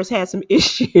Brockmire has had some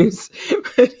issues.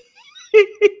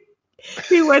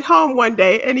 He went home one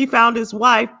day and he found his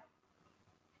wife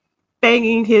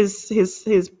banging his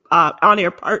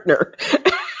on-air partner.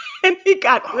 And he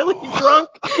got really drunk.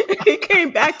 He came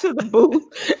back to the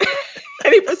booth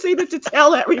and he proceeded to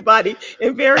tell everybody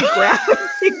in very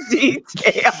graphic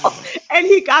detail. And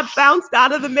he got bounced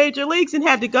out of the major leagues and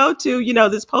had to go to,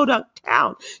 this podunk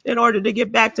town in order to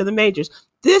get back to the majors.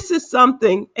 This is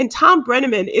something, and Tom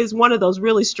Brenneman is one of those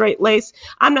really straight-laced.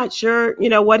 I'm not sure,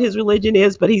 what his religion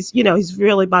is, but he's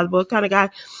really by the book kind of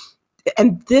guy.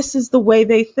 And this is the way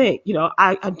they think.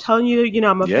 I'm telling you,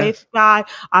 I'm a faith guy.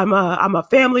 I'm a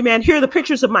family man. Here are the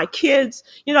pictures of my kids,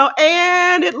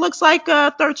 and it looks like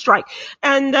a third strike.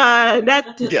 And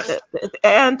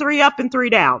and 3 up and 3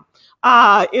 down.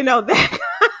 That.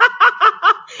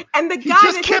 And the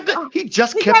guy he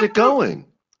just kept it going.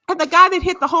 And the guy that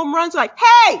hit the home run's like,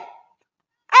 hey,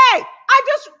 I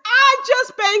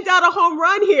just banged out a home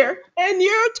run here, and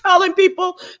you're telling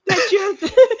people that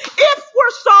if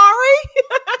we're sorry,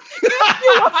 if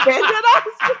you offended us.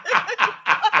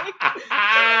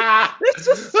 It's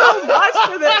just so much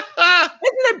for this.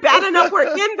 Isn't it bad enough we're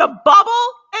in the bubble,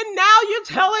 and now you're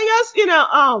telling us,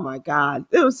 oh my God,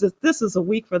 this is a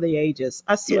week for the ages.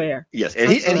 I swear. Yes,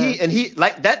 and he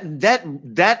like that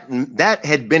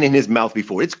had been in his mouth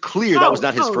before. It's clear that was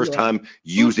not his first time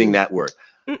using that word.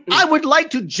 I would like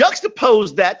to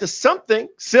juxtapose that to something,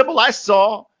 Sybil, I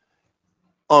saw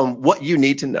on What You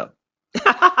Need to Know.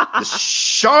 The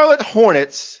Charlotte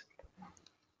Hornets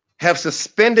have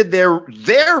suspended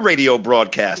their radio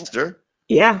broadcaster.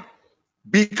 Yeah.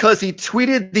 Because he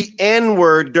tweeted the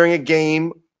N-word during a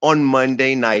game on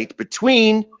Monday night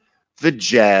between the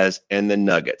Jazz and the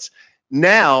Nuggets.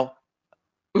 Now,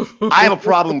 I have a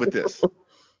problem with this.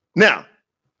 Now,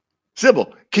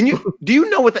 Sybil, do you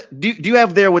know what do you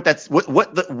have there what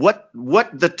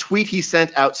the tweet he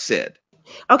sent out said?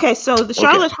 Okay, so the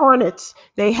Charlotte Hornets,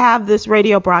 they have this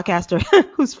radio broadcaster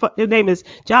whose name is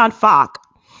John Falk.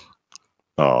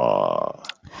 Oh,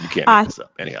 you can't make this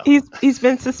up. Anyhow, he's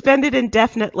been suspended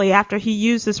indefinitely after he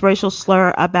used this racial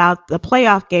slur about the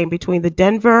playoff game between the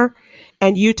Denver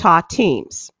and Utah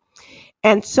teams.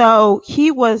 And so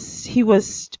he was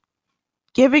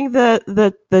giving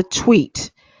the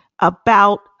tweet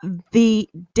about the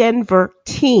Denver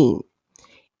team,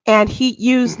 and he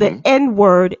used the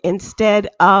N-word instead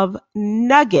of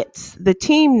Nuggets, the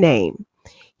team name.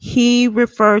 He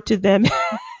referred to them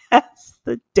as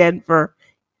the Denver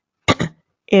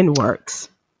N-words.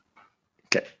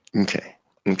 Okay.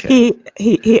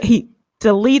 He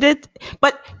deleted,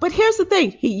 but here's the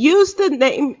thing. He used the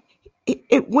name.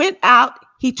 It went out.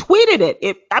 He tweeted it.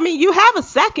 You have a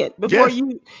second before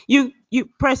you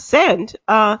press send,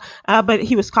 but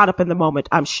he was caught up in the moment,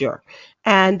 I'm sure.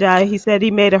 And he said he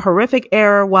made a horrific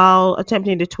error while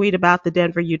attempting to tweet about the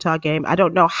Denver-Utah game. I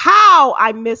don't know how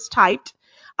I mistyped.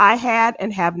 I had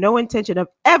and have no intention of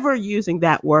ever using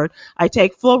that word. I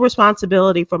take full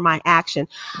responsibility for my action.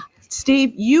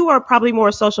 Steve, you are probably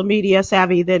more social media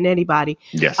savvy than anybody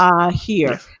here.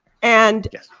 Yes. And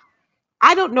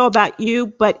I don't know about you,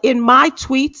 but in my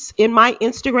tweets, in my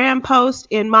Instagram post,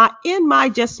 in my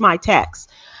text,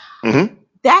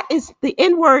 that is the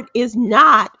N-word is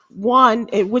not one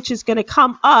which is going to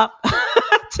come up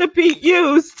to be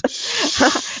used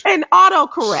and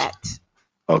autocorrect.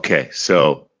 Okay,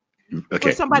 so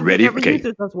For somebody ready? who never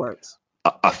uses those words.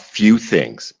 A few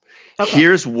things. Okay.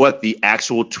 Here's what the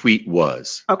actual tweet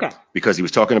was. Okay. Because he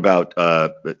was talking about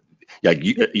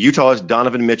Utah's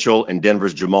Donovan Mitchell and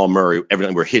Denver's Jamal Murray.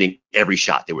 Everyone were hitting every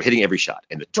shot. They were hitting every shot.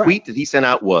 And the tweet that he sent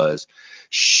out was,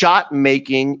 shot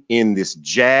making in this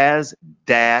Jazz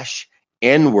dash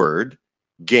N-word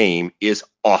game is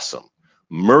awesome.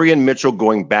 Murray and Mitchell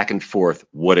going back and forth.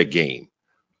 What a game.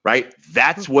 Right?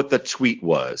 That's what the tweet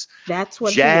was. That's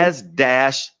what Jazz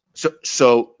dash.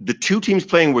 So the two teams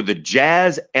playing were the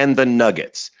Jazz and the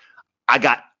Nuggets. I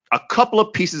got a couple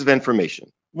of pieces of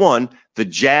information. One, the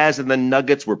Jazz and the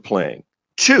Nuggets were playing.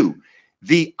 Two,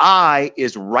 the I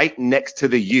is right next to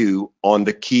the U on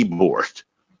the keyboard.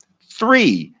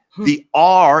 Three, the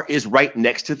R is right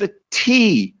next to the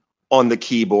T on the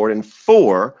keyboard. And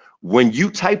four, when you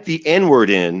type the N-word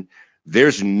in,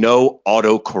 there's no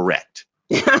autocorrect.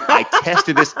 I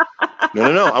tested this.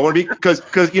 No. I want to be because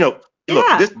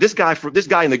look, this guy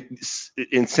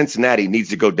in Cincinnati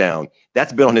needs to go down.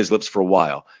 That's been on his lips for a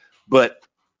while. But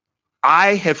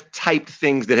I have typed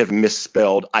things that have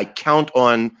misspelled. I count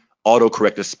on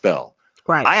autocorrect to spell.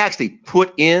 Right. I actually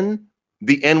put in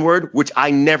the N-word, which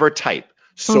I never type.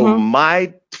 So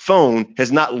my phone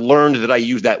has not learned that I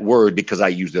use that word because I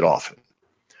used it often.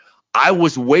 I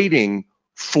was waiting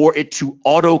for it to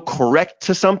autocorrect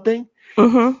to something.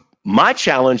 My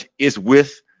challenge is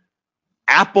with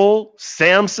Apple,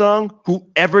 Samsung,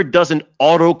 whoever doesn't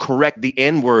autocorrect the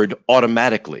N-word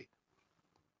automatically.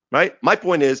 Right? My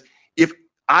point is, if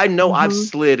I know I've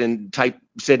slid and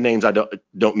said names I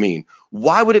don't mean,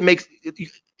 why would it make,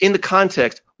 in the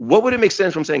context, what would it make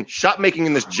sense from saying shot making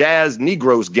in this Jazz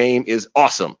Negroes game is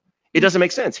awesome? It doesn't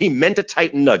make sense. He meant to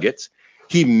type Nuggets.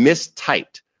 He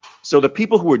mistyped. So the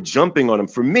people who were jumping on him,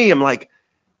 for me, I'm like,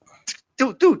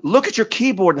 dude, look at your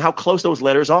keyboard and how close those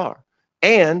letters are.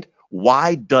 And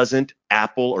why doesn't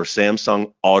Apple or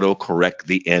Samsung autocorrect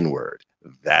the N-word?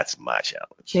 That's my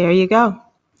challenge. There you go.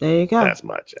 That's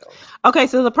my challenge. Okay,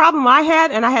 so the problem I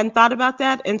had, and I hadn't thought about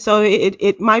that, and so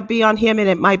it might be on him and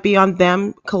it might be on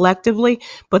them collectively,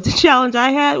 but the challenge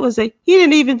I had was that he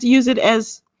didn't even use it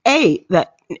as it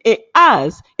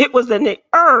was an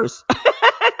ers.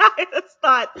 I just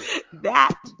thought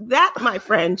that my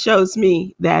friend shows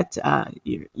me that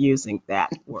you're using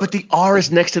that word. But the R is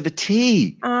next to the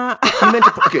T.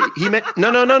 He meant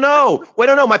no. Wait,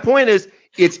 no. My point is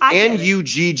it's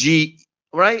N-U-G-G,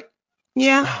 right?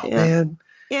 Yeah. Man.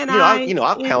 And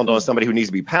I'll pound on somebody who needs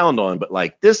to be pound on, but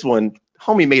like this one,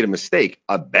 homie made a mistake,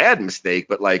 a bad mistake,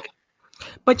 but like.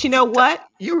 But you know what?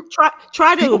 You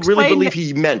try to people explain really believe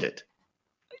he meant it.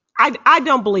 I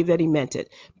don't believe that he meant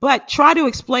it, but try to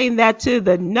explain that to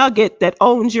the nugget that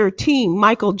owns your team,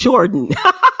 Michael Jordan.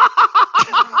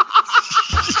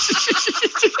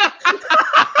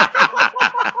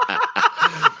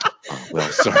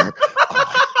 Well, sir.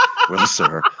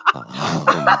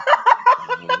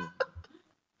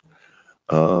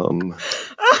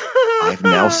 I've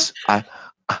now. I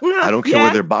don't care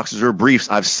whether they're boxers or briefs.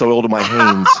 I've soiled my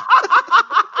hands.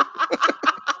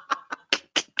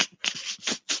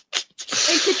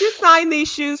 Could you sign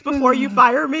these shoes before you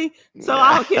fire me? So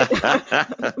I'll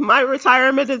get my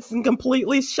retirement is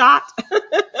completely shot.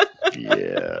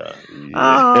 Yeah.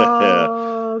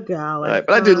 Oh, golly. Right,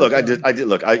 but I did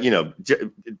look.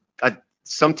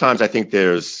 Sometimes I think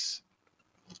there's,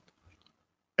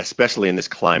 especially in this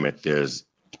climate, there's,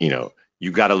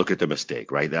 you got to look at the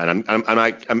mistake, right? And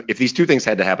I'm if these two things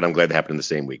had to happen, I'm glad they happened in the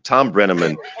same week. Tom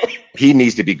Brenneman, he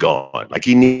needs to be gone. Like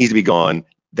he needs to be gone.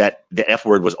 That the F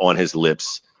word was on his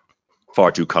lips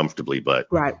far too comfortably, but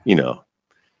you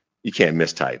can't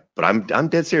mistype. But I'm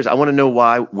dead serious. I want to know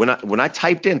why when I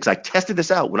typed in, because I tested this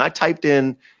out, when I typed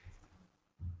in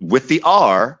with the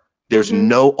R, there's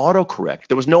no autocorrect.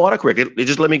 There was no autocorrect. It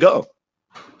just let me go.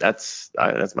 That's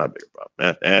my bigger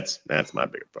problem. That's my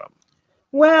bigger problem.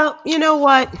 Well, you know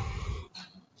what?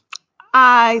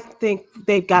 I think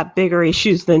they've got bigger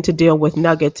issues than to deal with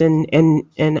Nuggets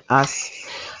and us.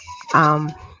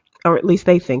 Or at least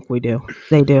they think we do.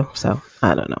 They do. So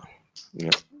I don't know. Yeah.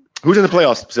 Who's in the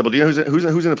playoffs, Sybil? Do you know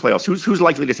who's in the playoffs? Who's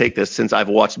likely to take this? Since I've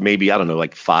watched maybe, I don't know,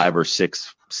 like 5 or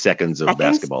 6 seconds of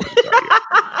basketball.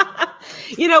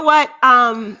 You know what?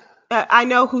 I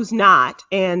know who's not,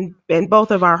 and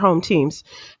both of our home teams.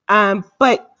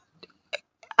 But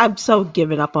I'm so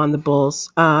giving up on the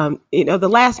Bulls. The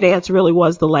Last Dance really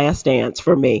was the last dance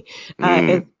for me,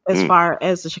 as far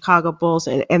as the Chicago Bulls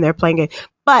and their playing game.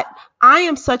 But I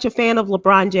am such a fan of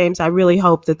LeBron James. I really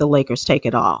hope that the Lakers take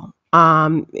it all.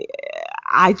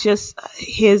 I just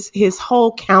his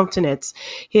whole countenance,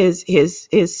 his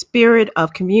spirit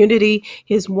of community,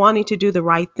 his wanting to do the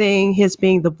right thing, his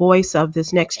being the voice of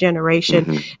this next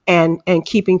generation, and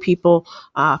keeping people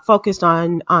focused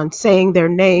on saying their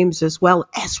names as well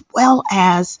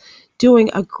as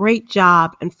doing a great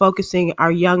job and focusing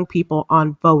our young people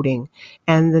on voting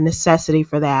and the necessity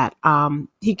for that.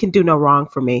 He can do no wrong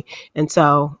for me. And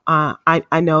so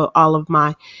I know all of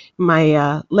my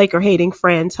Laker hating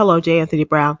friends, hello, J. Anthony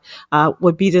Brown,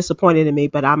 would be disappointed in me,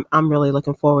 but I'm really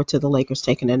looking forward to the Lakers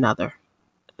taking another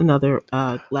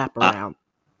lap around.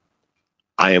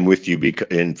 I am with you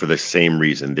and for the same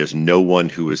reason. There's no one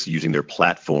who is using their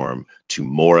platform to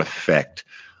more effect,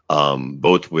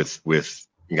 both with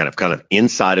kind of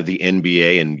inside of the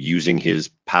NBA and using his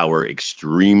power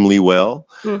extremely well,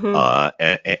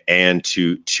 and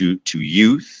to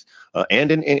youth,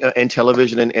 and in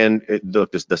television and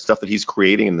the stuff that he's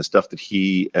creating and the stuff that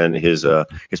he and his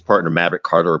partner Maverick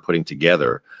Carter are putting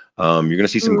together. You're going to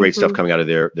see some great stuff coming out of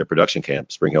their production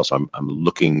camp, Spring Hill. So I'm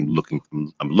looking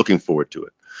forward to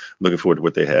it. Looking forward to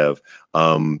what they have.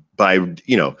 My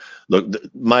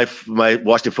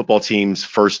Washington football team's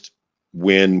first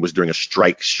win was during a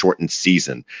strike-shortened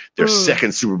season. Their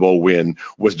second Super Bowl win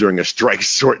was during a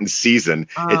strike-shortened season.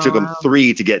 It took them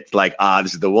 3 to get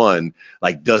this is the one.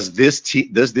 Like, does this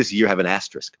year have an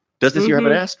asterisk? Does this year have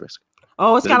an asterisk?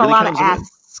 Oh, it's got a lot of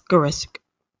asterisk.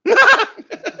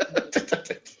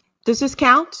 Does this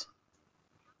count?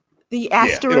 The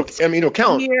asterisk? Yeah, it'll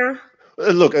count. Year?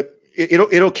 Look,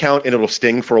 it'll count and it'll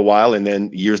sting for a while, and then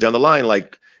years down the line, I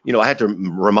had to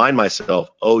remind myself,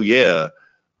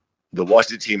 the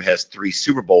Washington team has 3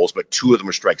 Super Bowls, but 2 of them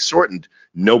are strike-shortened.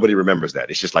 Nobody remembers that.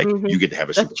 It's just like you get to have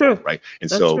a Super Bowl, right?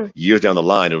 And so years down the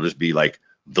line, it'll just be like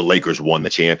the Lakers won the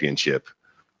championship,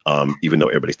 even though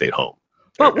everybody stayed home.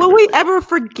 But will we ever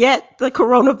forget the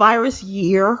coronavirus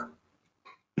year?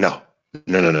 No.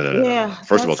 Yeah.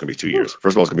 First of all, it's going to be 2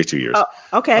 years. Oh,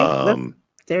 okay.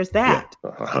 There's that.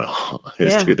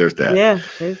 There's that. Yeah,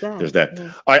 there's that.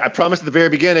 Yeah. All right, I promised at the very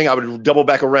beginning I would double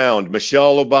back around.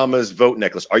 Michelle Obama's vote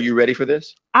necklace. Are you ready for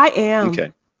this? I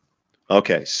am.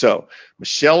 Okay. So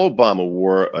Michelle Obama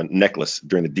wore a necklace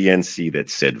during the DNC that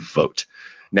said "vote."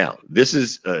 Now,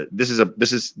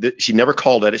 she never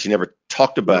called at it. She never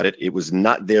talked about it. It was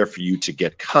not there for you to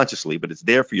get consciously, but it's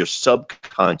there for your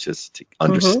subconscious to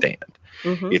understand.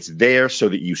 It's there so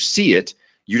that you see it.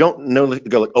 You don't know,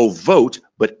 go like, oh, vote,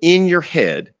 but in your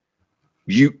head,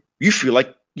 you feel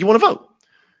like you want to vote.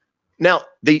 Now,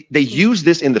 they use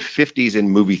this in the 50s in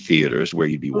movie theaters where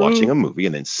you'd be watching a movie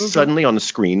and then suddenly on the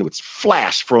screen it would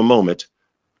flash for a moment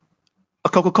a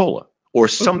Coca-Cola or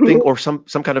something or some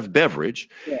kind of beverage.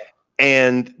 Yeah.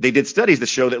 And they did studies that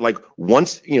show that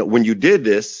once, when you did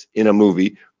this in a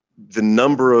movie,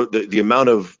 the amount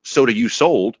of soda you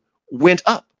sold went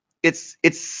up. It's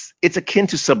akin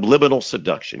to subliminal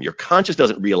seduction. Your conscious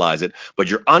doesn't realize it, but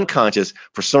your unconscious,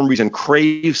 for some reason,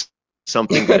 craves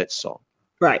something that it saw.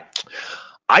 Right.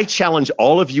 I challenge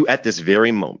all of you at this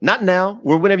very moment, not now,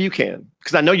 or whenever you can,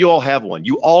 because I know you all have one.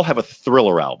 You all have a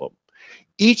Thriller album.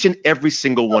 Each and every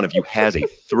single one of you has a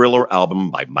Thriller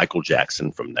album by Michael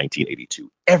Jackson from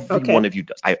 1982. Every one of you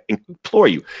does. I implore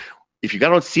you. If you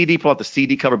got it on CD, pull out the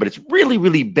CD cover, but it's really,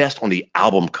 really best on the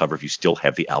album cover if you still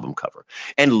have the album cover.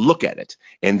 And look at it,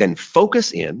 and then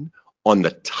focus in on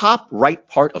the top right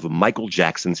part of Michael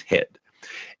Jackson's head.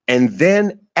 And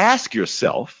then ask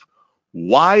yourself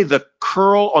why the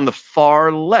curl on the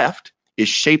far left is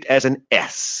shaped as an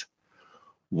S.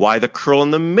 Why the curl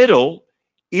in the middle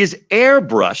is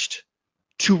airbrushed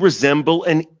to resemble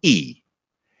an E.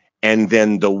 And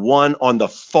then the one on the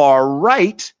far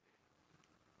right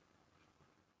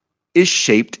is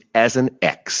shaped as an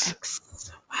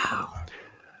X. Wow.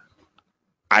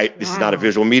 This is not a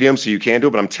visual medium, so you can't do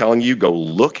it, but I'm telling you, go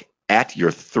look at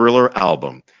your Thriller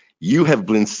album. You have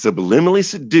been subliminally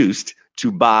seduced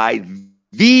to buy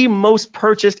the most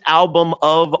purchased album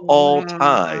of all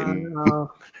time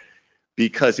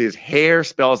because his hair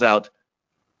spells out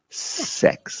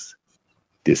sex.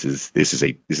 This is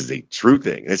a true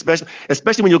thing, and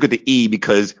especially when you look at the E,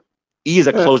 because E is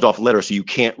a closed off letter, so you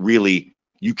can't really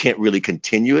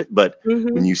continue it. But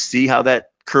when you see how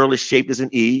that curl is shaped as an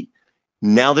E,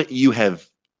 now that you have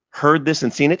heard this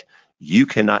and seen it, you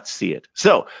cannot see it.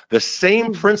 So the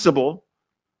same principle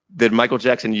that Michael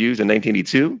Jackson used in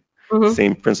 1982,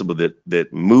 same principle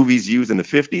that movies used in the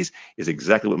 50s, is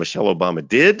exactly what Michelle Obama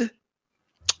did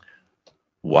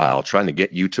while trying to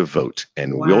get you to vote.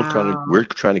 And we're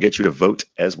trying to get you to vote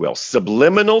as well.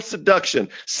 Subliminal seduction.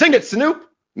 Sing it, Snoop.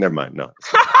 Never mind. No.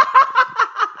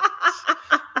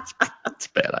 It's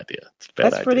a bad idea.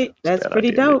 That's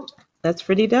pretty dope. That's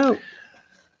pretty dope.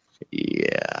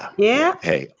 Yeah. Yeah.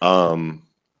 Hey,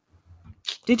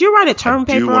 Did you write a term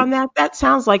do paper want- on that? That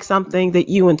sounds like something that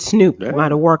you and Snoop Yeah.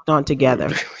 might have worked on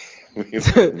together. we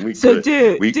So, could.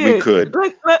 dude, We could.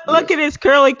 look at his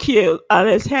curly Q on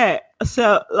his head.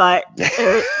 So, like,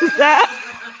 is that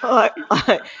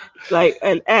like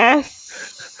an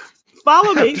S?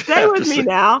 Follow me. Stay with me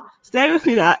now. Stay with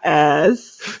me now.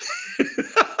 S.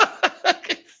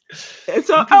 And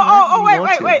so,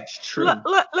 wait.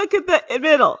 Look at the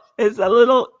middle. It's a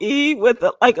little E with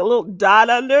like a little dot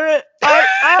under it. Right.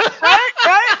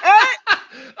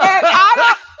 And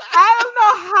I don't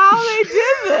know how they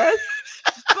did this,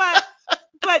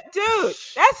 but dude,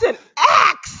 that's an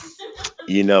X.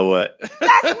 You know what?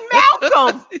 That's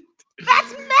Malcolm.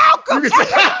 That's Malcolm.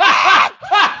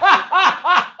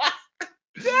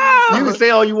 You can say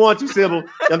all you want to, Sybil.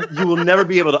 You will never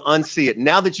be able to unsee it.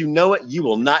 Now that you know it, you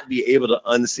will not be able to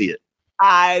unsee it.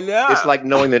 I know. It's like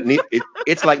knowing that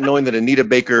it's like knowing that Anita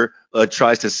Baker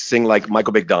tries to sing like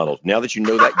Michael McDonald. Now that you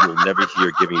know that, you'll never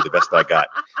hear "Giving You the Best I Got."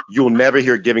 You'll never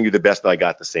hear "Giving You the Best I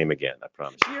Got" the same again. I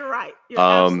promise you. You're right. You're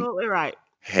absolutely right.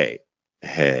 Hey.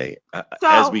 So,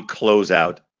 As we close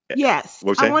out. Yes,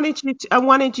 What was I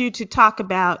wanted you to talk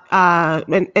about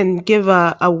and give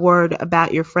a word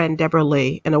about your friend Deborah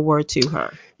Lee and a word to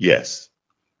her. Yes.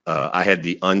 I had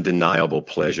the undeniable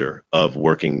pleasure of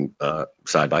working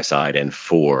side by side and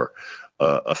for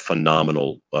a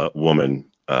phenomenal woman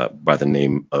by the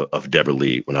name of Deborah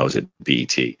Lee when I was at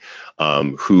BET,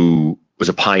 who was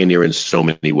a pioneer in so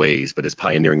many ways, but as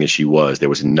pioneering as she was, there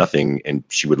was nothing, and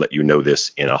she would let you know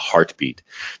this in a heartbeat,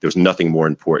 there was nothing more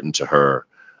important to her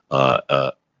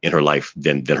in her life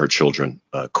than her children,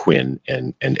 Quinn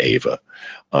and Ava.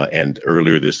 And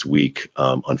earlier this week,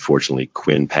 unfortunately,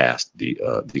 Quinn passed,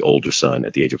 the older son,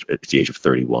 at the age of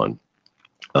 31.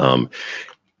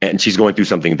 And she's going through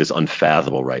something that's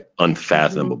unfathomable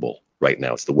right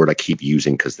now. It's the word I keep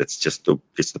using because that's just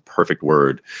it's the perfect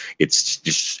word. It's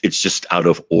just out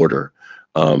of order.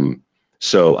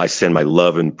 So I send my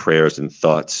love and prayers and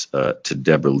thoughts to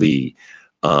Deborah Lee.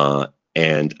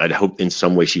 And I hope in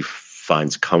some way she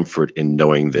finds comfort in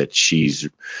knowing that she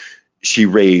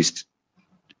raised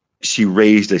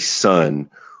a son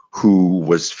who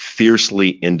was fiercely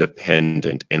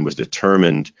independent and was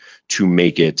determined to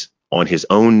make it on his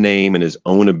own name and his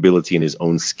own ability and his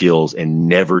own skills, and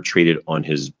never traded on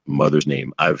his mother's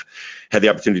name. I've had the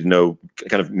opportunity to know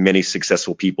kind of many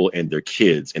successful people and their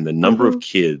kids, and the number of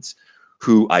kids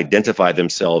who identify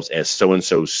themselves as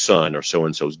so-and-so's son or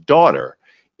so-and-so's daughter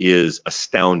is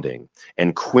astounding.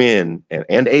 And Quinn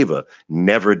and Ava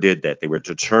never did that. They were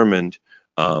determined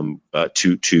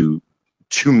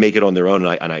to make it on their own.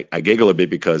 And I giggle a bit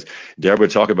because Deborah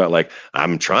would talk about, like,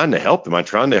 I'm trying to help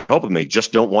them. They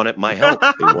just don't want my help.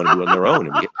 They want to do it on their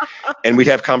own. And we'd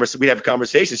have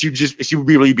conversations. She would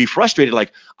really be frustrated.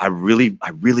 Like, I really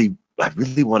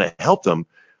want to help them.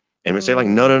 And we'd say, like,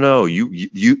 no,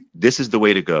 you, this is the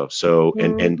way to go. So,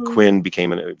 and Quinn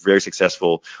became a very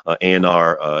successful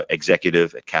A&R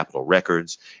executive at Capitol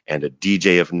Records and a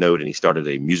DJ of note. And he started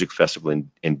a music festival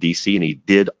in DC, and he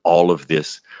did all of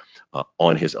this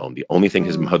on his own. The only thing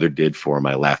his mother did for him,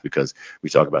 I laugh because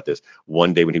we talk about this.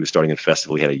 One day when he was starting a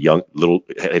festival, he had a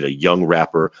young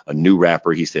rapper, a new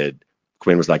rapper. He said,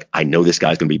 Quinn was like, I know this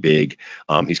guy's going to be big.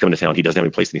 He's coming to town. He doesn't have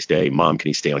any place to stay. Mom, can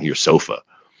he stay on your sofa?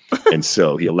 And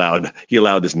so he allowed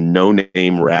this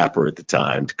no-name rapper at the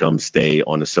time to come stay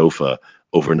on the sofa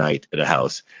overnight at a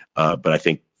house. But I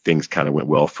think things kind of went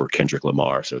well for Kendrick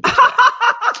Lamar. So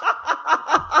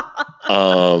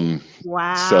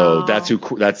wow. So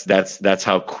that's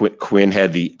how Quinn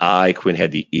had the eye, Quinn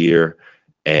had the ear,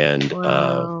 and he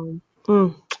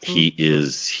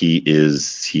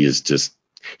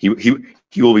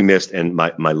will be missed. And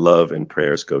my love and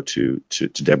prayers go to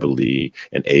Deborah Lee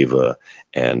and Ava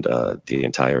and the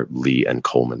entire Lee and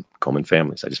Coleman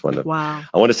families. I just wanted to I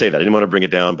want to say that. I didn't want to bring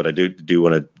it down, but I do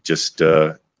want to just live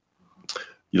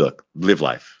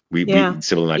life.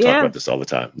 Sybil and I talk about this all the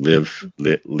time. Live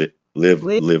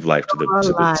life to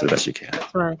the best you can.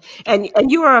 That's right.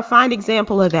 And you are a fine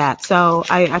example of that. So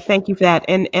I thank you for that.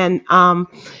 And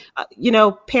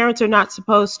parents are not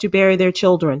supposed to bury their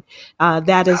children.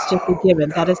 That is just a given.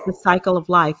 That is the cycle of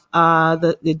life.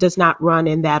 It does not run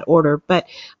in that order. But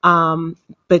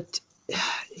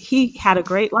he had a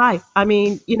great life. I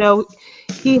mean,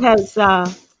 he has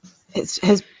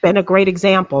been a great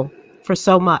example for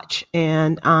so much,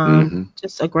 and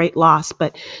just a great loss.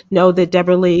 But know that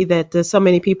Deborah Lee, that so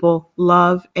many people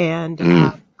love and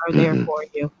are there for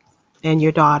you and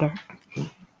your daughter.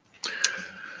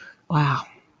 Wow.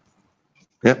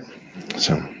 Yep.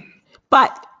 So.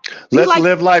 But Let's like-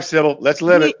 live life, Sybil. Let's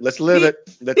live Be- it. Let's live be- it.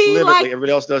 Let's be live it like- like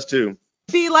everybody else does too.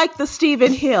 Be like the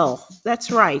Stephen Hill.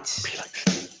 That's right.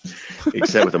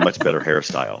 Except with a much better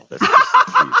hairstyle. That's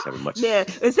just, have a much, Yeah.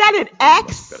 Is that an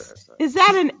X? Is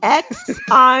that an X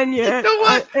on your? You know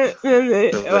what?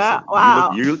 Wow.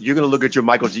 Wow. You're gonna look at your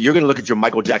Michael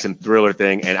Jackson Thriller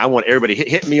thing, and I want everybody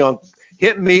hit me on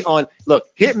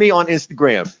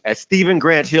Instagram at Stephen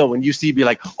Grant Hill when you see, be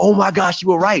like, oh my gosh, you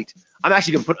were right. I'm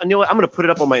actually gonna put, you know what? I'm gonna put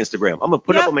it up on my Instagram. I'm gonna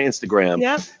put it up on my Instagram,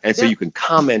 and so you can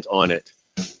comment on it.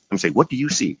 I'm gonna say, what do you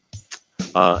see?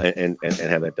 And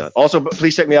have that done. Also,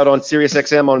 please check me out on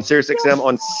SiriusXM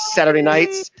on Saturday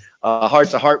nights. Heart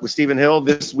to Heart with Stephen Hill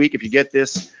this week. If you get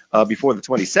this before the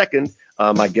 22nd,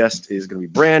 my guest is going to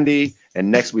be Brandy,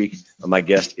 and next week my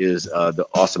guest is the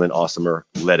awesome and awesomer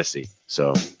Lettucey.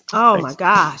 So, oh my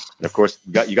gosh! And of course,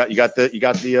 you got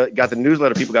the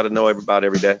newsletter people got to know about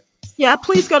every day. Yeah,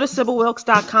 please go to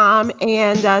SybilWilkes.com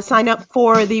and sign up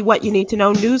for the What You Need to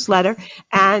Know newsletter.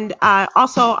 And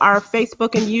also our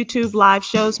Facebook and YouTube live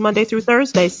shows Monday through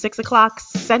Thursday, 6 o'clock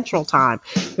Central Time.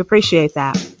 We appreciate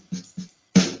that.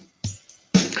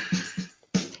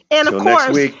 And of Till course,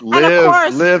 next week,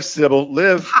 live, Sybil,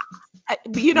 live.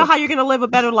 You know how you're going to live a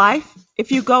better life?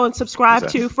 If you go and subscribe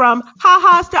to From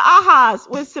Ha-Has to Ahas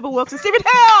with Sybil Wilkes and Stephen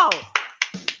Hill.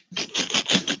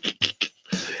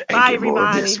 Bye, everybody. More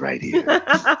of this right here.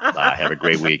 Have a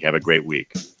great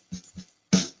week.